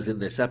think he does in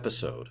this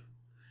episode.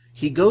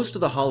 He goes to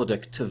the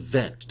holodeck to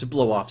vent, to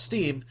blow off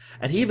steam,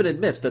 and he even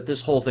admits that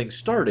this whole thing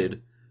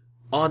started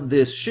on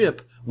this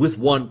ship with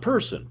one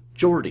person,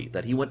 Geordi,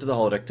 that he went to the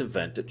holodeck to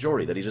vent at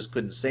Geordi, that he just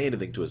couldn't say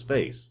anything to his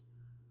face.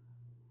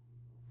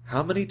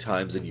 How many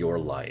times in your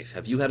life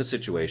have you had a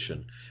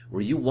situation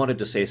where you wanted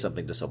to say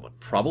something to someone,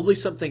 probably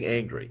something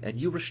angry, and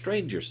you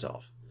restrained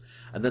yourself?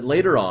 And then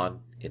later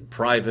on, in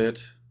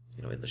private,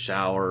 in the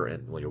shower,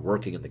 and when you're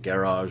working in the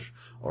garage,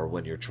 or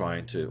when you're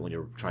trying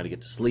to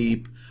get to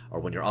sleep, or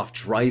when you're off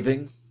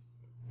driving,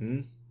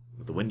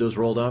 with the windows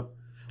rolled up,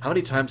 how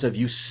many times have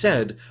you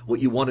said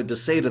what you wanted to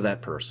say to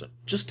that person?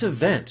 Just to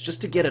vent,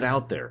 just to get it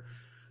out there.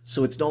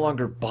 So it's no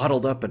longer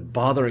bottled up and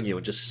bothering you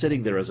and just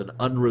sitting there as an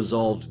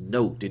unresolved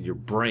note in your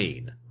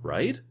brain,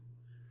 right?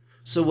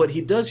 So what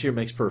he does here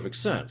makes perfect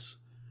sense.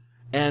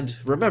 And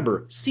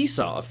remember,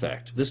 seesaw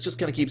effect. This just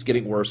kind of keeps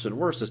getting worse and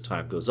worse as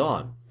time goes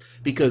on.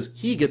 Because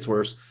he gets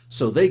worse,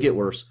 so they get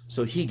worse,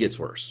 so he gets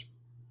worse.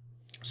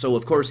 So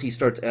of course he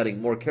starts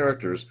adding more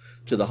characters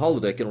to the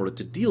holodeck in order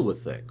to deal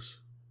with things.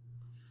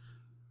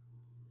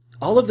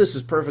 All of this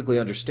is perfectly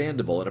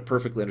understandable and a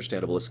perfectly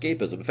understandable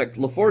escapism. In fact,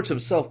 LaForge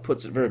himself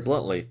puts it very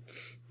bluntly.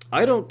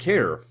 I don't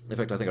care. In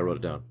fact, I think I wrote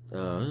it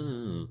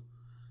down.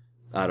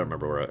 I don't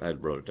remember where I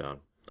wrote it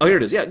down. Oh, here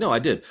it is. Yeah, no, I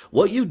did.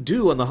 What you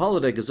do on the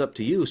holodeck is up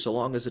to you so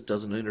long as it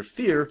doesn't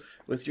interfere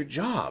with your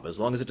job, as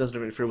long as it doesn't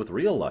interfere with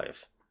real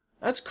life.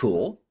 That's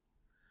cool.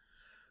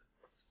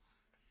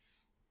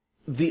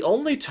 The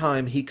only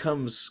time he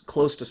comes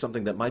close to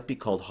something that might be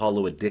called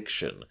holo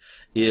addiction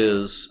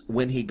is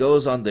when he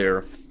goes on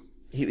there.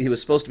 He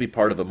was supposed to be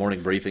part of a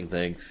morning briefing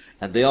thing,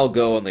 and they all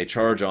go and they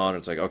charge on. And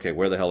it's like, okay,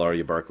 where the hell are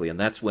you, Barclay? And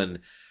that's when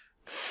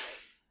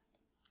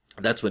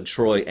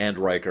Troy and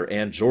Riker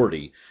and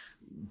Geordi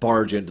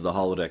barge into the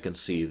holodeck and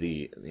see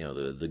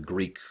the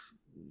Greek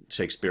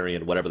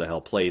Shakespearean whatever the hell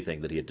play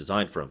thing that he had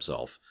designed for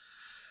himself.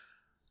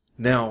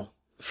 Now,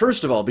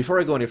 first of all, before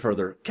I go any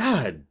further,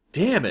 God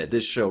damn it,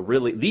 these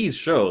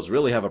shows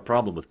really have a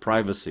problem with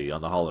privacy on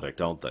the holodeck,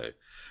 don't they?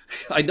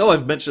 I know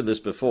I've mentioned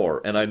this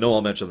before, and I know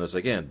I'll mention this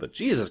again, but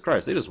Jesus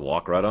Christ, they just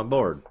walk right on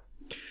board.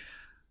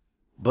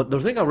 But the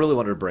thing I really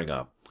wanted to bring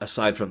up,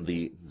 aside from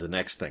the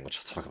next thing, which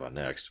I'll talk about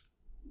next,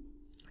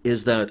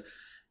 is that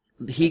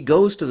he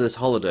goes to this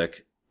holodeck.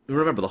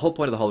 Remember, the whole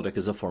point of the holodeck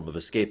is a form of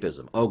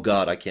escapism. Oh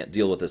God, I can't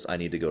deal with this, I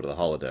need to go to the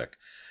holodeck.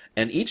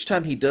 And each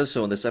time he does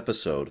so in this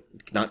episode,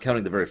 not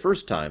counting the very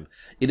first time,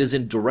 it is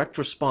in direct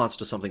response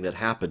to something that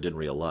happened in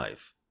real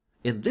life.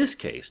 In this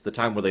case, the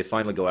time where they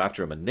finally go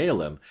after him and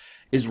nail him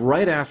is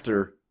right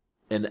after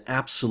an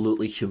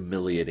absolutely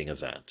humiliating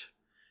event.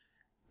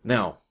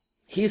 Now,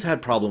 he's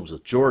had problems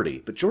with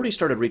Geordi, but Geordi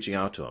started reaching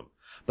out to him.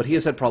 But he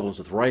has had problems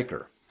with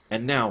Riker.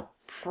 And now,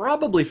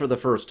 probably for the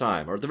first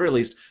time, or at the very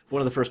least,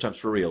 one of the first times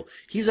for real,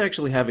 he's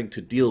actually having to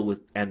deal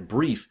with and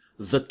brief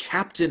the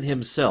captain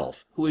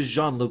himself, who is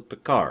Jean-Luc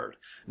Picard.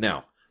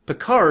 Now,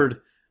 Picard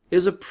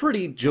is a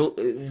pretty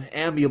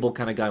amiable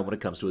kind of guy when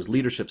it comes to his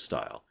leadership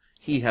style.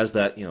 He has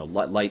that,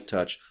 light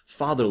touch,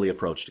 fatherly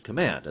approach to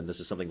command, and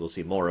this is something we'll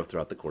see more of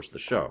throughout the course of the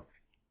show.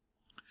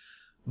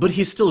 But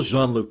he's still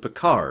Jean-Luc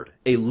Picard,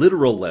 a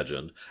literal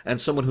legend,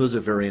 and someone who is a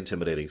very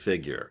intimidating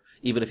figure,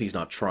 even if he's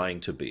not trying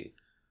to be.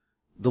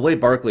 The way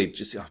Barclay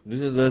just...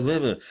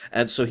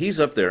 And so he's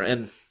up there,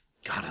 and...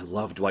 God, I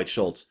love Dwight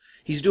Schultz.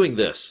 He's doing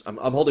this. I'm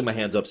holding my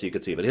hands up so you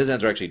can see, but his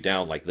hands are actually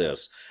down like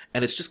this,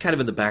 and it's just kind of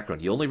in the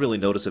background. You only really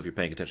notice if you're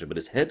paying attention, but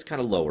his head's kind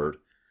of lowered,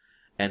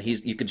 and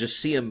you can just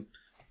see him...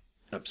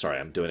 I'm sorry,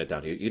 I'm doing it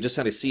down here. You just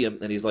kind of see him,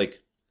 and he's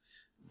like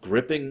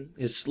gripping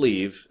his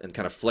sleeve and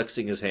kind of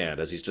flexing his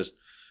hand as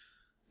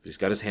he's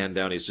got his hand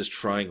down. He's just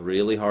trying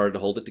really hard to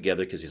hold it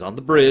together because he's on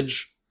the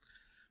bridge.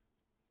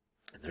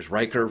 And there's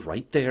Riker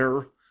right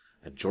there,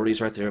 and Geordi's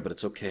right there, but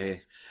it's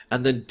okay.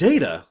 And then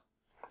Data,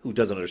 who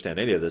doesn't understand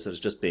any of this and is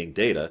just being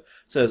Data,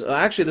 says,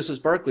 actually, this is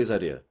Barclay's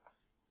idea.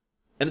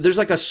 And there's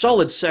like a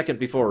solid second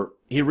before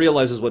he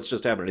realizes what's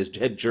just happened. His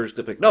head jerks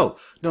to pick. No,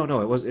 no,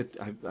 no. It was it.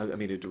 I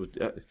mean,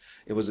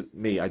 it wasn't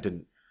me. I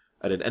didn't.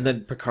 I didn't. And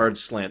then Picard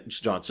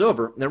jaunts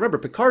over. Now remember,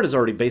 Picard has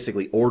already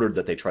basically ordered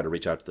that they try to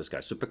reach out to this guy.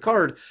 So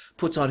Picard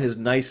puts on his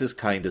nicest,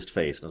 kindest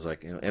face, and is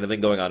like,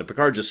 anything going on. And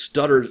Picard just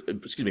stutters.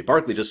 Excuse me,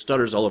 Barclay just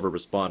stutters all over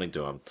responding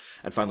to him,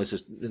 and finally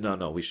says, "No,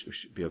 no, we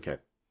should be okay."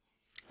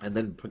 And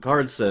then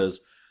Picard says,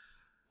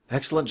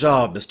 "Excellent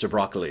job, Mr.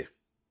 Broccoli."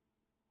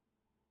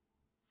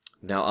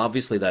 Now,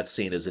 obviously, that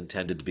scene is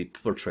intended to be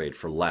portrayed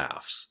for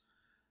laughs.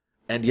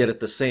 And yet, at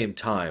the same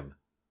time,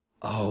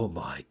 oh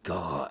my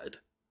God.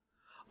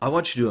 I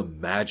want you to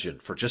imagine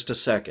for just a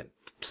second,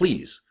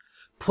 please,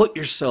 put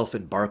yourself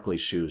in Barclay's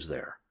shoes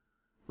there.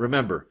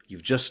 Remember,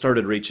 you've just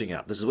started reaching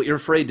out. This is what you're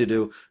afraid to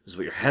do. This is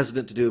what you're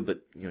hesitant to do,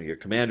 but your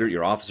commander,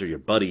 your officer, your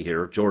buddy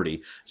here,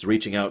 Geordi, is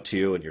reaching out to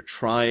you, and you're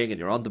trying, and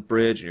you're on the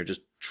bridge, and you're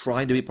just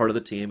trying to be part of the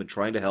team and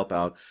trying to help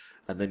out.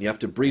 And then you have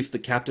to brief the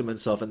captain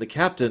himself, and the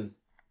captain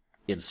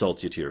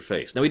insults you to your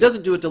face. Now, he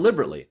doesn't do it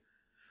deliberately,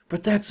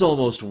 but that's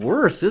almost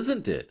worse,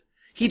 isn't it?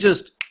 He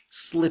just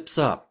slips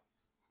up,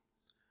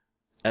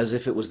 as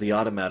if it was the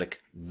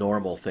automatic,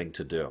 normal thing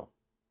to do.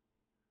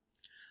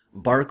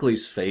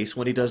 Barclay's face,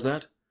 when he does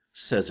that,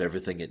 says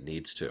everything it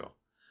needs to.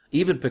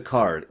 Even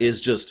Picard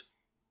is just...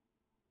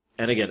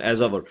 And again,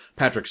 as ever,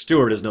 Patrick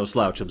Stewart is no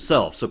slouch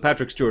himself, so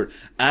Patrick Stewart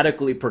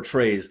adequately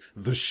portrays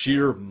the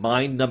sheer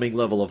mind-numbing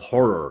level of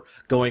horror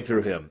going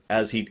through him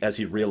as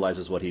he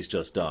realizes what he's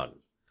just done.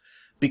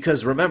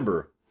 Because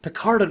remember,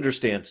 Picard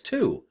understands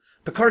too.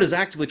 Picard is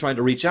actively trying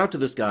to reach out to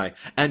this guy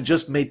and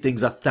just made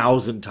things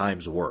 1,000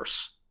 times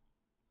worse.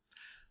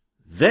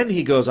 Then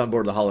he goes on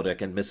board the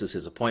holodeck and misses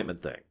his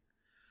appointment thing.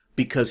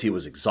 Because he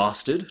was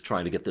exhausted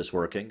trying to get this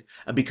working,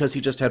 and because he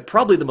just had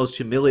probably the most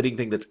humiliating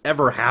thing that's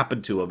ever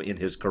happened to him in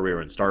his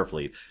career in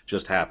Starfleet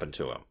just happened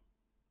to him.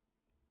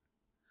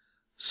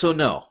 So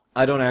no,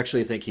 I don't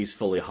actually think he's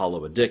fully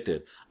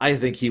holo-addicted. I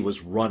think he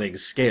was running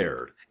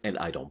scared, and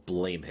I don't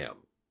blame him.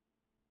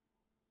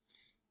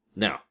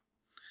 Now,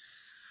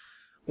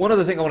 one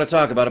other thing I want to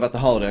talk about the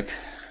holodeck,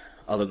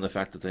 other than the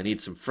fact that they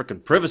need some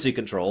frickin' privacy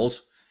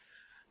controls,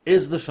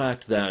 is the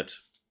fact that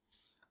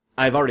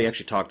I've already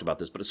actually talked about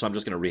this, but so I'm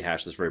just going to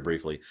rehash this very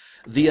briefly.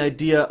 The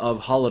idea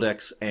of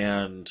holodecks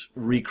and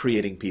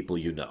recreating people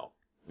you know.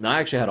 Now,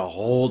 I actually had a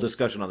whole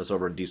discussion on this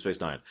over in Deep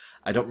Space Nine.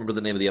 I don't remember the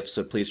name of the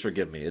episode. Please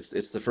forgive me.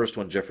 It's the first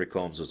one Jeffrey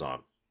Combs was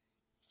on,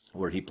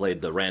 where he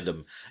played the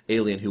random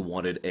alien who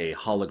wanted a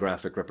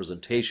holographic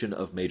representation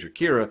of Major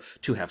Kira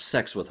to have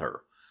sex with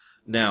her.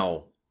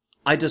 Now,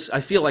 I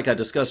feel like I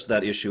discussed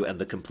that issue and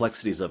the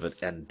complexities of it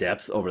and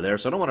depth over there,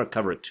 so I don't want to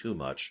cover it too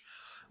much.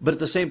 But at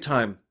the same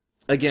time,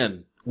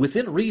 again,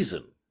 within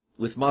reason,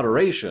 with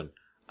moderation,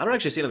 I don't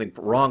actually see anything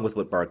wrong with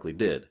what Barclay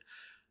did.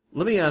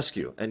 Let me ask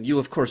you, and you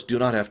of course do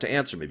not have to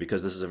answer me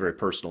because this is a very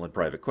personal and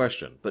private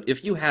question, but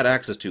if you had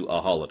access to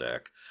a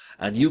holodeck,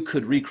 and you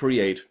could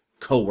recreate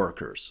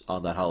co-workers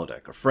on that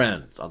holodeck, or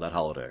friends on that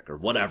holodeck, or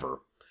whatever,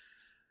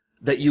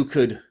 that you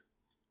could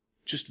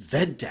just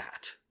vent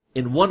at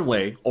in one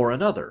way or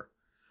another.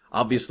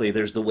 Obviously,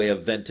 there's the way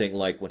of venting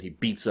like when he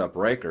beats up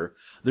Riker.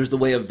 There's the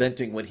way of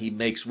venting when he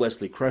makes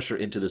Wesley Crusher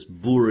into this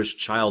boorish,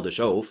 childish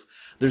oaf.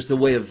 There's the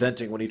way of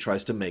venting when he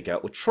tries to make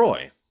out with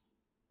Troy.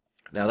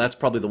 Now, that's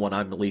probably the one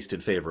I'm the least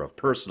in favor of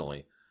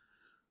personally.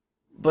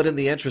 But in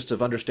the interest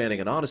of understanding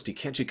and honesty,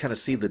 can't you kind of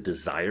see the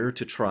desire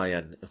to try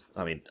and...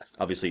 I mean,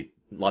 obviously,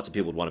 lots of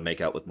people would want to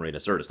make out with Marina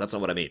Sirtis. That's not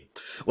what I mean.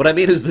 What I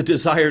mean is the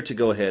desire to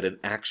go ahead and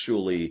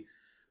actually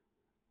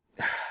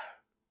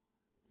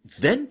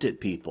vent at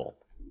people.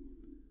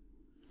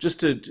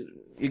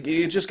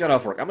 You just got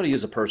off work. I'm going to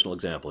use a personal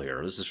example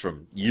here. This is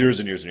from years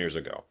and years and years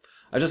ago.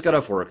 I just got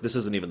off work. This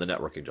isn't even the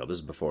networking job. This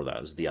is before that.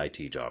 This is the IT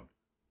job.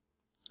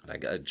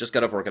 And I just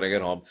got off work and I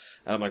get home,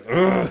 and I'm like,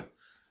 ugh!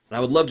 And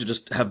I would love to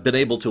just have been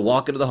able to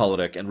walk into the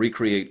holodeck and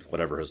recreate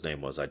whatever his name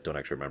was. I don't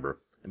actually remember.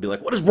 And be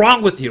like, what is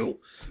wrong with you?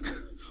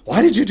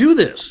 Why did you do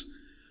this?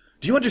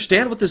 Do you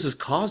understand what this has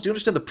caused? Do you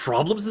understand the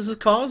problems this has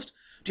caused?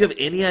 Do you have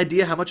any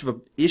idea how much of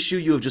an issue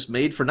you have just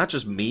made for not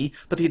just me,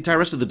 but the entire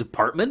rest of the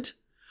department?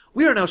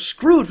 We are now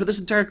screwed for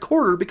this entire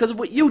quarter because of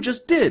what you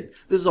just did.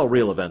 This is all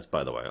real events,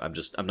 by the way.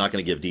 I'm not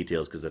going to give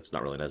details because that's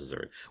not really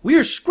necessary. We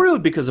are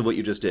screwed because of what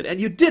you just did. And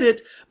you did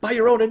it by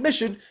your own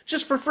admission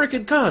just for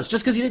frickin' cause,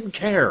 just because you didn't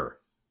care.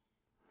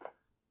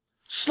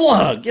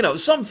 Slug,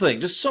 something,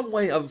 just some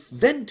way of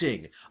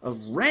venting,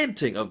 of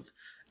ranting, of,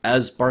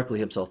 as Barclay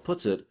himself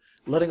puts it,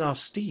 letting off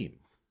steam.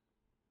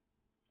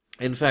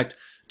 In fact,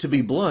 to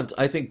be blunt,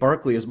 I think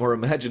Barclay is more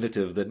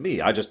imaginative than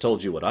me. I just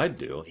told you what I'd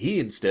do. He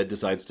instead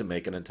decides to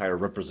make an entire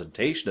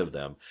representation of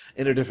them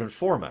in a different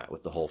format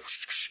with the whole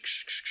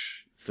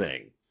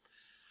thing.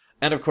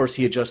 And of course,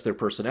 he adjusts their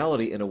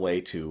personality in a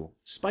way to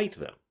spite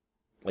them,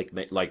 like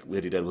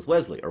what he did with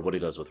Wesley or what he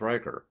does with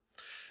Riker.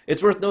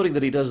 It's worth noting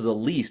that he does the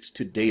least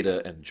to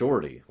Data and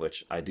Geordi,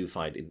 which I do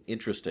find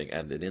interesting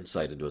and an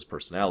insight into his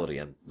personality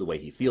and the way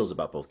he feels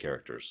about both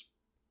characters.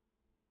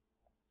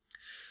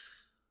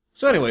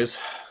 So anyways...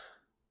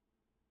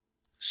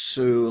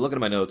 So, looking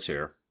at my notes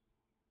here.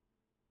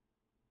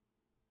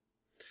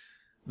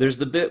 There's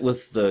the bit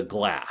with the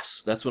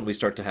glass. That's when we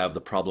start to have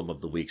the problem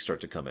of the week start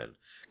to come in.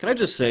 Can I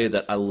just say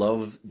that I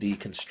love the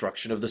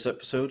construction of this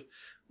episode?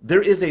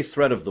 There is a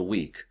threat of the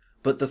week,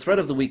 but the threat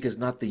of the week is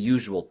not the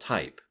usual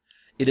type.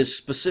 It is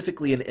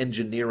specifically an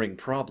engineering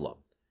problem.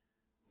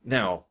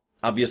 Now,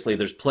 obviously,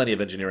 there's plenty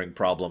of engineering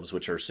problems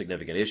which are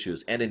significant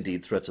issues, and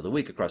indeed threats of the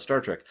week across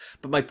Star Trek.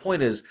 But my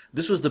point is,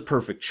 this was the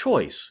perfect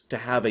choice to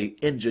have a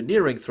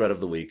engineering threat of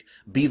the week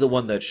be the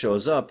one that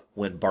shows up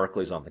when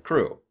Barclay's on the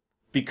crew.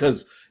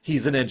 Because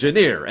he's an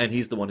engineer, and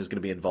he's the one who's going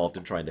to be involved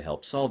in trying to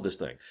help solve this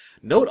thing.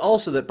 Note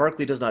also that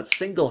Barclay does not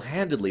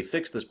single-handedly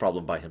fix this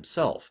problem by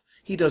himself.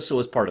 He does so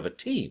as part of a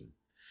team,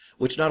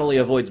 which not only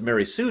avoids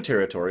Mary Sue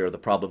territory, or the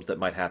problems that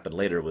might happen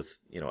later with,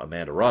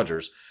 Amanda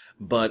Rogers,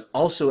 but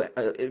also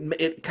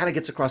it kind of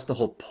gets across the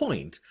whole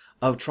point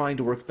of trying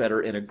to work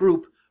better in a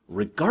group,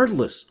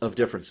 regardless of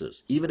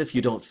differences, even if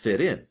you don't fit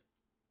in.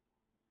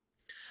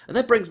 And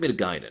that brings me to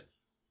Guinan.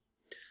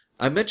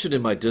 I mentioned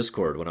in my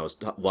Discord when I was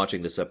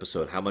watching this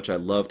episode how much I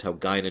loved how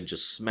Guinan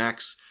just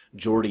smacks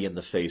Geordi in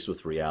the face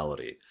with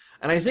reality.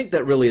 And I think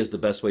that really is the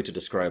best way to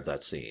describe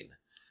that scene.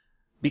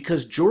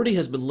 Because Geordi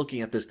has been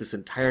looking at this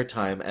entire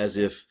time as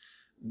if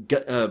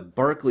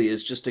Barclay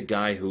is just a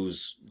guy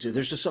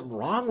there's just something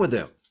wrong with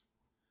him.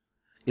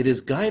 It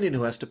is Guinan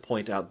who has to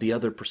point out the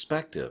other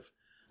perspective,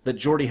 that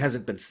Geordi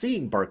hasn't been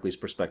seeing Barclay's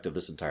perspective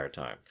this entire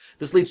time.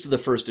 This leads to the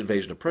first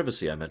invasion of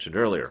privacy I mentioned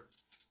earlier.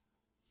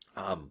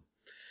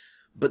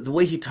 But the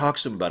way he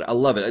talks to him about it, I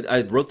love it.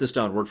 I wrote this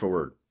down word for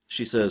word.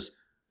 She says,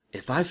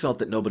 "If I felt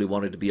that nobody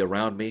wanted to be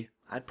around me,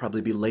 I'd probably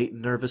be late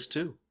and nervous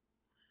too."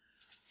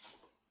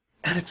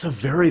 And it's a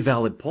very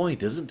valid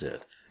point, isn't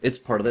it? It's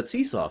part of that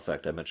seesaw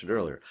effect I mentioned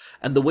earlier.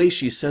 And the way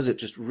she says it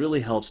just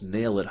really helps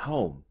nail it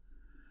home.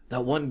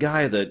 That one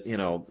guy that,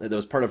 that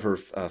was part of her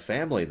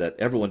family that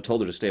everyone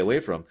told her to stay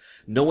away from,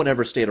 no one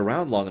ever stayed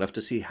around long enough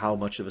to see how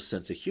much of a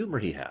sense of humor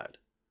he had.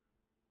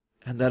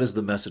 And that is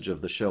the message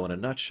of the show in a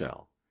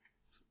nutshell.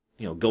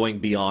 Going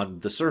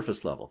beyond the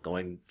surface level,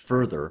 going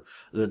further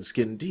than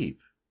skin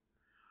deep.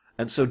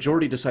 And so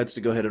Geordi decides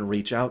to go ahead and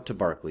reach out to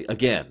Barclay,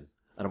 again,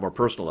 on a more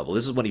personal level.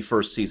 This is when he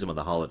first sees him on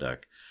the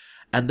holodeck.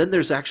 And then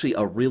there's actually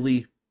a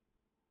really,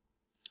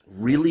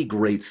 really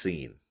great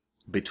scene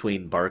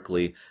between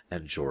Barclay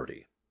and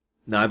Geordi.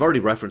 Now, I've already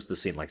referenced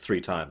this scene like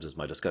 3 times as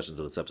my discussions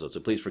of this episode, so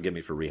please forgive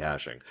me for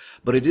rehashing.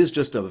 But it is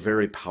just a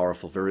very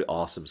powerful, very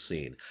awesome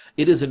scene.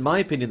 It is, in my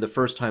opinion, the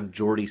first time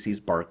Geordi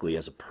sees Barclay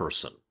as a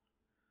person.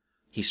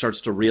 He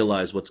starts to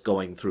realize what's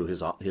going through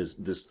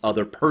this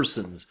other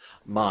person's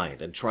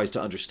mind and tries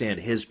to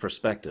understand his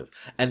perspective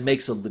and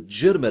makes a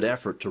legitimate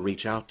effort to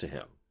reach out to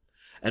him.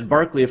 And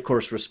Barclay, of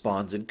course,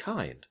 responds in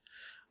kind.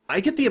 I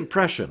get the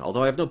impression,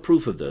 although I have no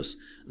proof of this,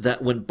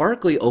 that when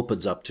Barclay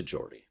opens up to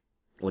Geordi,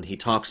 when he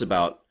talks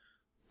about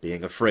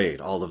being afraid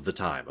all of the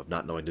time, of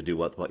not knowing to do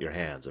what your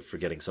hands, of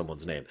forgetting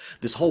someone's name,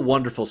 this whole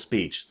wonderful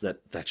speech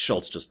that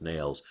Schultz just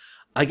nails,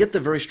 I get the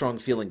very strong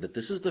feeling that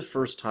this is the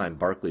first time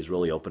Barclay's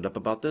really opened up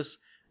about this,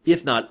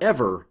 if not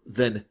ever,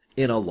 then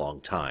in a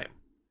long time.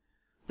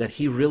 That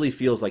he really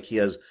feels like he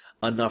has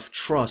enough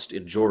trust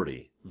in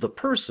Geordi, the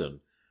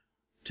person,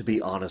 to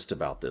be honest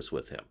about this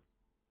with him.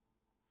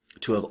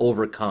 To have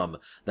overcome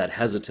that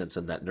hesitance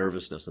and that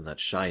nervousness and that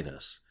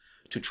shyness.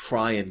 To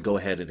try and go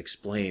ahead and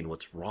explain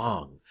what's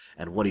wrong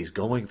and what he's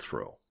going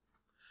through.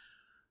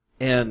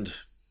 And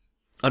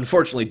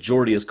unfortunately,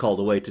 Geordi is called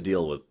away to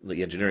deal with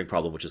the engineering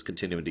problem, which is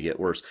continuing to get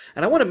worse.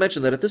 And I want to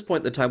mention that at this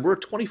point in time, we're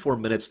 24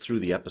 minutes through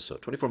the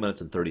episode. 24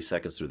 minutes and 30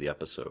 seconds through the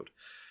episode.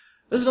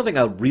 There's another thing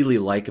I really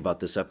like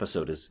about this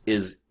episode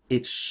is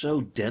it's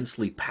so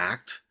densely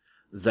packed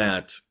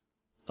that...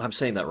 I'm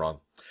saying that wrong.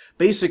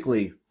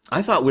 Basically,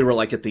 I thought we were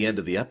like at the end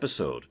of the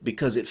episode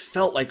because it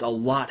felt like a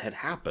lot had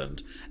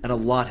happened and a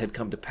lot had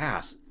come to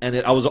pass. And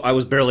I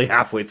was barely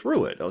halfway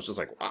through it. I was just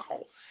like,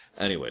 wow.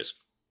 Anyways.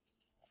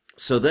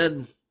 So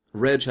then...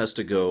 Reg has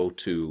to go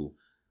to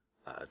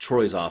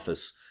Troy's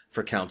office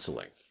for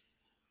counseling.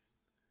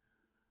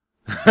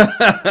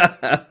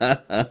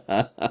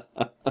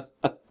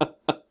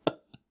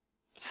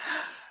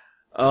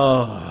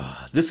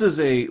 Oh, this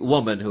is a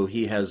woman who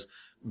he has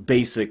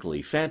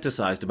basically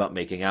fantasized about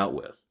making out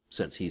with,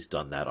 since he's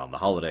done that on the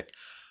holodeck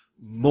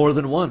more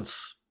than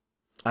once.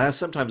 I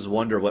sometimes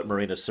wonder what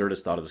Marina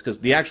Sirtis thought of this, because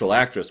the actual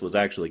actress was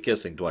actually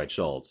kissing Dwight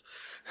Schultz.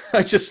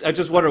 I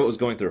just wonder what was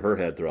going through her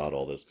head throughout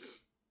all this.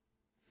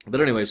 But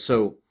anyway,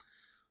 so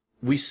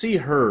we see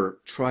her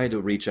try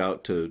to reach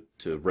out to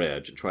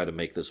Reg and try to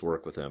make this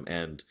work with him,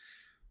 and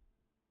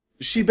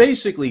she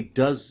basically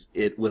does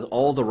it with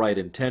all the right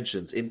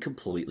intentions in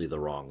completely the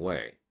wrong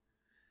way.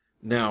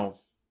 Now,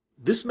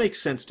 this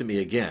makes sense to me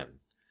again.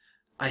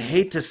 I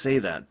hate to say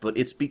that, but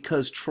it's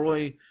because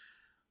Troy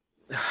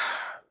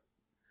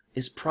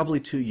is probably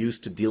too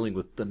used to dealing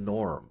with the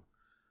norm,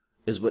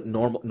 is what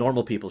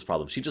normal people's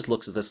problem. She just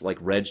looks at this like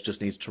Reg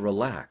just needs to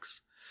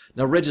relax.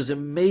 Now, Reg is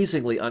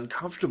amazingly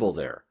uncomfortable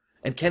there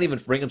and can't even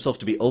bring himself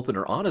to be open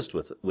or honest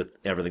with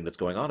everything that's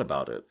going on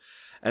about it.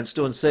 And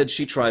so instead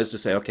she tries to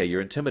say, okay,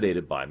 you're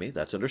intimidated by me.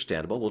 That's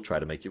understandable. We'll try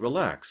to make you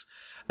relax.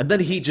 And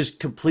then he just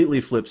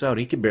completely flips out.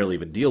 He can barely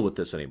even deal with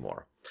this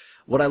anymore.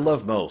 What I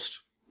love most,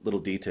 little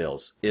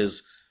details,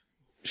 is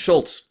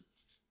Schultz.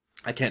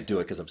 I can't do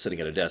it because I'm sitting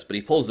at a desk, but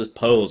he pulls this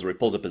pose where he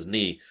pulls up his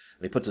knee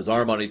and he puts his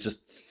arm on it.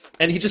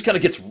 He just kind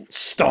of gets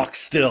stock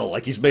still,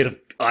 like he's made of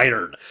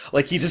iron.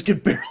 Like he just can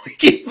barely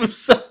keep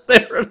himself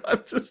there. And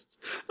I'm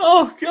just,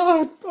 oh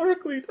God,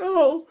 Barclay,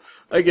 no.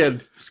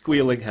 Again,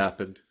 squealing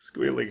happened.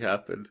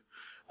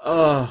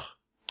 Oh,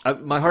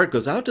 my heart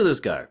goes out to this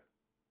guy.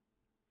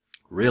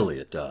 Really,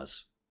 it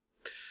does.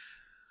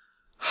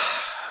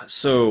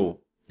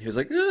 So he was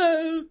like,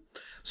 ah.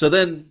 So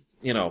then,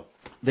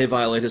 they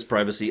violate his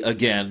privacy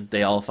again.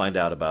 They all find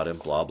out about him,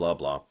 blah, blah,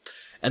 blah.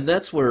 And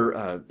that's where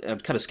I'm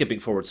kind of skipping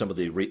forward some of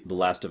the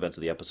last events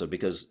of the episode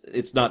because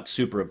it's not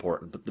super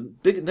important. But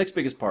the next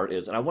biggest part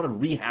is, and I want to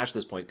rehash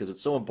this point because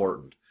it's so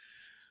important,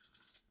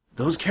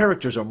 those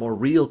characters are more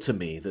real to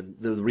me than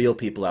the real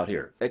people out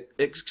here.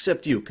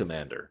 Except you,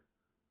 Commander.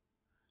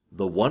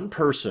 The one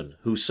person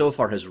who so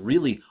far has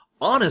really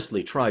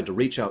honestly tried to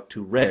reach out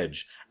to Reg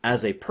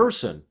as a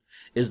person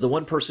is the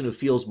one person who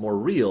feels more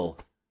real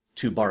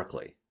to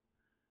Barclay.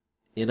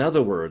 In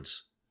other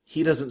words,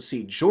 he doesn't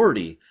see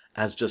Geordi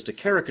as just a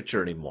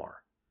caricature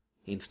anymore.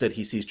 Instead,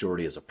 he sees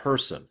Geordi as a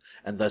person,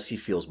 and thus he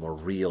feels more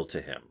real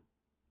to him.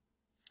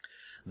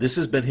 This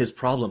has been his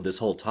problem this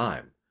whole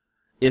time.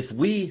 If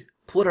we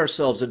put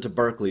ourselves into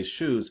Barclay's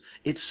shoes,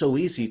 it's so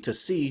easy to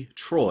see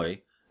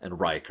Troy and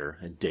Riker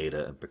and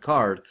Data and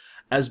Picard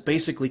as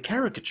basically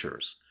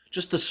caricatures.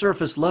 Just the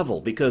surface level,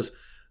 because,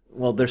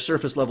 well, their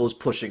surface level is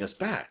pushing us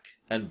back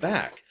and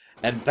back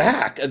and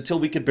back until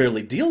we can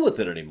barely deal with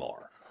it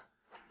anymore.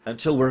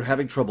 Until we're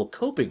having trouble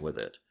coping with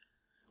it.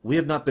 We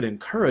have not been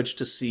encouraged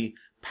to see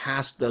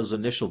past those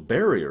initial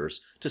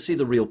barriers, to see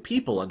the real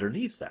people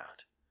underneath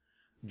that.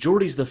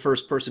 Geordi's the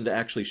first person to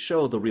actually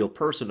show the real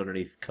person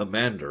underneath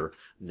Commander,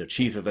 the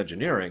Chief of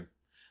Engineering,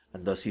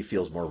 and thus he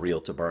feels more real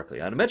to Barclay.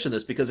 I mention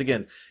this because,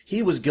 again,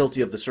 he was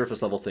guilty of the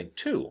surface level thing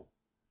too,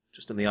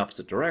 just in the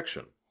opposite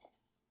direction.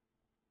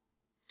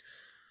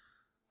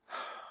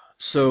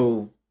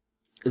 So,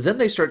 then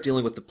they start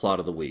dealing with the plot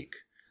of the week.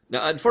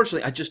 Now,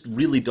 unfortunately, I just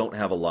really don't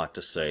have a lot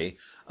to say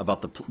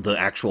about the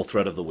actual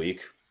thread of the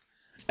week,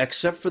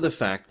 except for the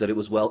fact that it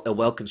was a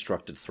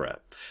well-constructed thread.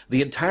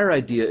 The entire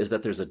idea is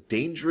that there's a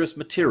dangerous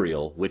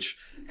material, which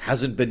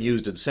hasn't been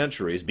used in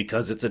centuries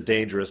because it's a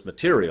dangerous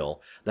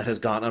material, that has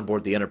gone on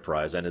board the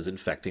Enterprise and is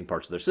infecting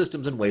parts of their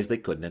systems in ways they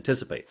couldn't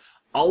anticipate.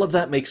 All of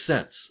that makes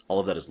sense. All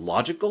of that is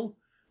logical.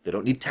 They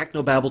don't need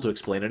technobabble to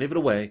explain any of it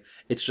away.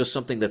 It's just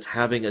something that's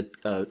having an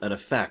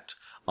effect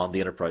on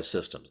the Enterprise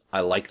systems.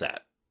 I like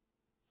that.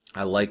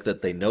 I like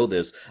that they know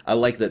this. I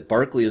like that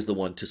Barclay is the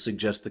one to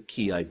suggest the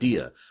key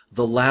idea,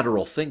 the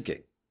lateral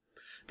thinking.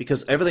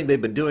 Because everything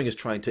they've been doing is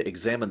trying to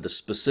examine the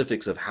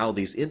specifics of how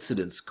these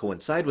incidents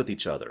coincide with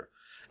each other.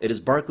 It is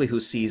Barclay who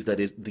sees that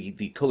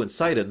the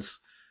coincidence,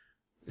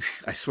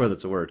 I swear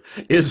that's a word,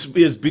 is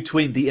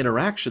between the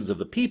interactions of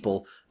the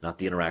people, not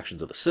the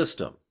interactions of the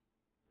system.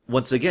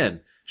 Once again,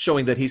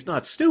 showing that he's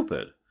not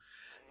stupid.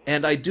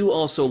 And I do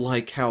also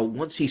like how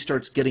once he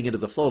starts getting into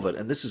the flow of it,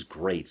 and this is a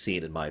great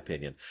scene in my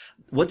opinion,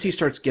 once he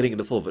starts getting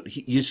into the flow of it,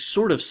 you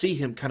sort of see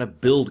him kind of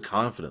build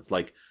confidence,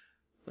 like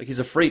he's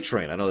a freight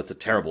train. I know that's a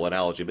terrible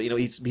analogy, but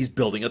he's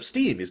building up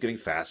steam. He's getting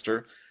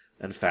faster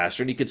and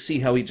faster, and you can see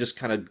how he just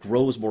kind of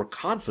grows more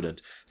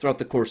confident throughout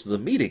the course of the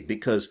meeting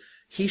because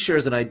he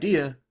shares an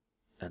idea,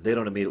 and they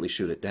don't immediately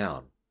shoot it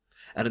down.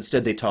 And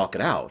instead they talk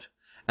it out.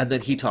 And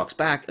then he talks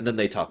back, and then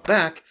they talk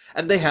back,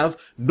 and they have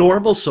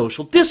normal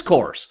social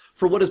discourse.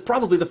 For what is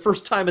probably the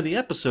first time in the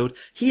episode,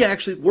 he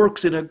actually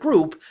works in a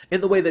group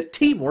in the way that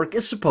teamwork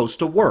is supposed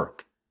to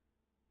work.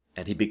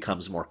 And he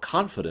becomes more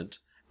confident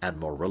and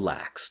more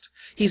relaxed.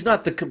 He's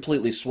not the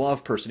completely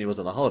suave person he was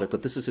on the holodeck,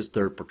 but this is his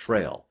third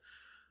portrayal.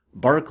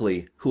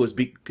 Barclay, who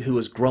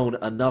has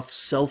grown enough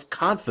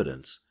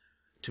self-confidence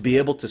to be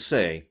able to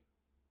say,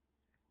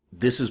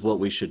 this is what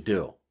we should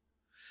do.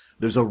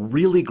 There's a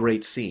really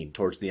great scene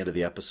towards the end of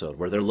the episode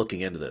where they're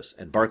looking into this,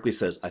 and Barclay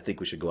says, I think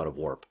we should go out of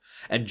warp.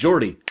 And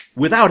Geordi,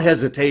 without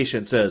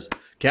hesitation, says,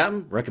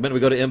 Captain, recommend we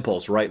go to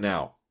Impulse right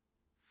now.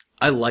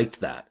 I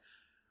liked that.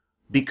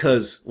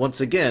 Because,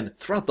 once again,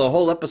 throughout the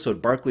whole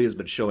episode, Barclay has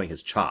been showing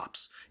his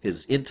chops,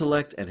 his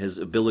intellect, and his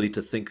ability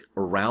to think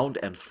around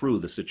and through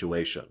the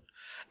situation.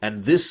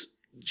 And this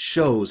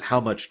shows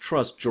how much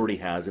trust Geordi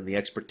has in the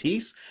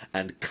expertise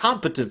and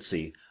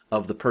competency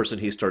of the person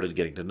he started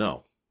getting to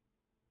know.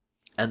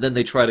 And then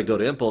they try to go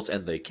to Impulse,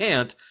 and they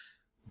can't,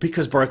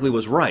 because Barclay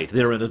was right.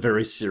 They're in a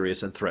very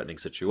serious and threatening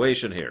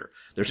situation here.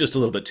 They're just a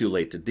little bit too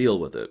late to deal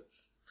with it.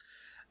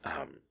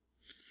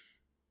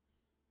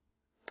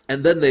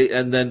 And then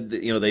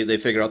they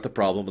figure out the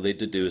problem, and they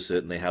deduce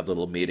it, and they have the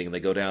little meeting, and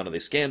they go down, and they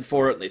scan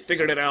for it, and they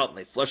figured it out, and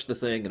they flush the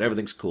thing, and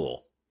everything's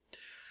cool.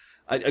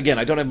 I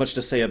don't have much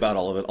to say about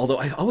all of it, although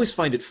I always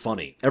find it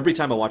funny. Every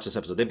time I watch this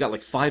episode, they've got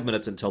like 5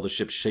 minutes until the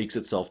ship shakes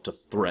itself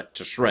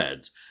to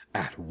shreds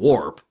at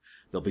warp.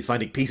 They'll be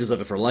finding pieces of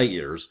it for light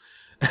years.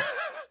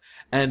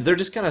 And they're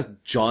just kind of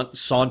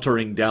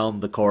sauntering down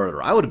the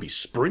corridor. I would be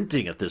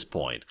sprinting at this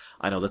point.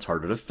 I know that's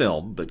harder to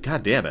film, but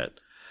god damn it.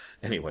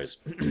 Anyways.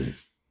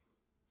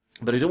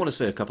 But I do want to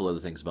say a couple other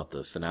things about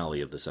the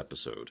finale of this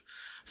episode.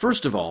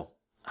 First of all,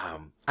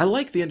 I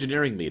like the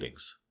engineering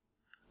meetings.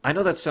 I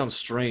know that sounds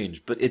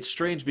strange, but it's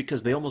strange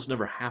because they almost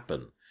never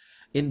happen.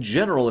 In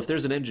general, if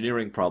there's an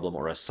engineering problem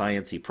or a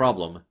science-y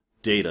problem,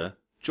 Data,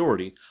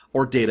 Geordi,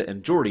 or Data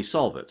and Geordi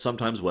solve it.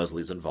 Sometimes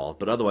Wesley's involved,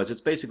 but otherwise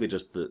it's basically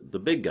just the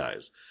big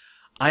guys.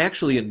 I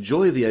actually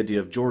enjoy the idea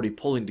of Geordi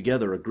pulling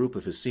together a group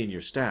of his senior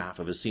staff,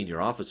 of his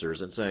senior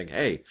officers, and saying,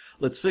 hey,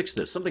 let's fix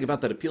this. Something about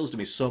that appeals to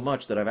me so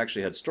much that I've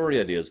actually had story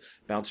ideas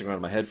bouncing around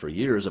in my head for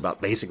years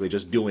about basically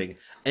just doing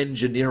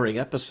engineering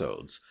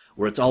episodes,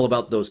 where it's all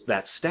about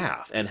that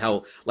staff and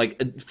how,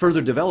 like,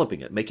 further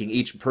developing it, making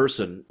each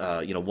person,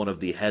 one of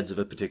the heads of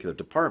a particular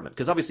department.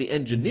 Because obviously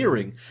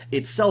engineering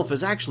itself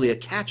is actually a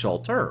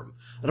catch-all term.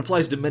 It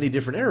applies to many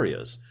different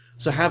areas.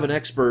 So have an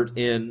expert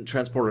in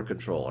transporter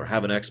control, or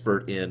have an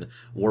expert in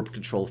warp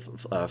control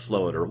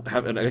fluid, or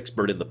have an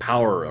expert in the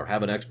power, or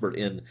have an expert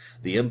in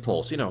the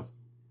impulse.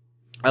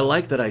 I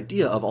like that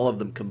idea of all of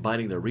them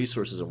combining their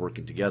resources and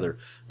working together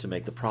to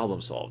make the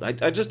problem solved.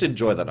 I just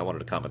enjoy that, and I wanted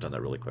to comment on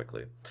that really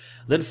quickly.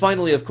 Then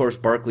finally, of course,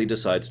 Barclay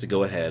decides to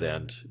go ahead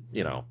and,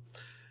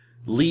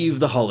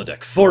 leave the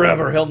holodeck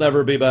forever. He'll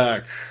never be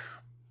back.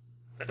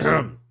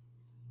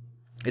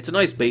 It's a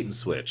nice bait and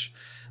switch.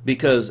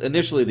 Because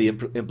initially the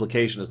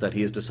implication is that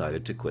he has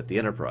decided to quit the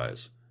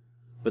Enterprise.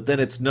 But then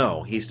it's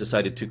no, he's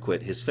decided to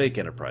quit his fake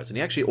Enterprise. And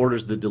he actually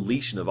orders the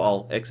deletion of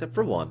all, except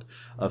for one,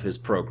 of his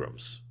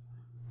programs.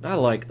 I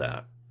like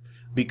that.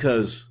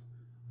 Because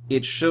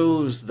it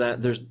shows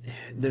that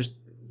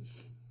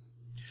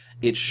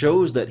it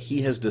shows that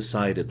he has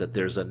decided that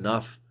there's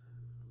enough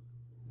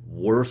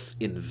worth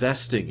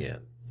investing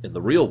in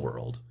the real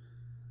world,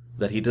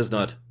 that he does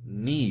not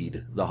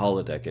need the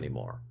holodeck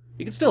anymore.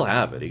 He can still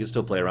have it. He can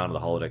still play around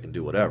with the holodeck and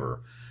do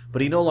whatever.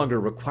 But he no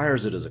longer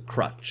requires it as a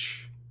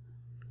crutch.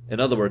 In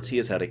other words, he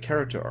has had a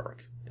character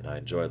arc, and I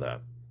enjoy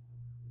that.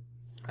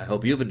 I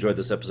hope you've enjoyed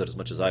this episode as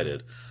much as I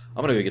did.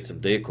 I'm going to go get some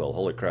Dayquil.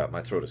 Holy crap,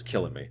 my throat is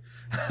killing me.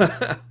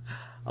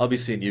 I'll be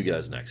seeing you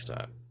guys next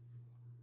time.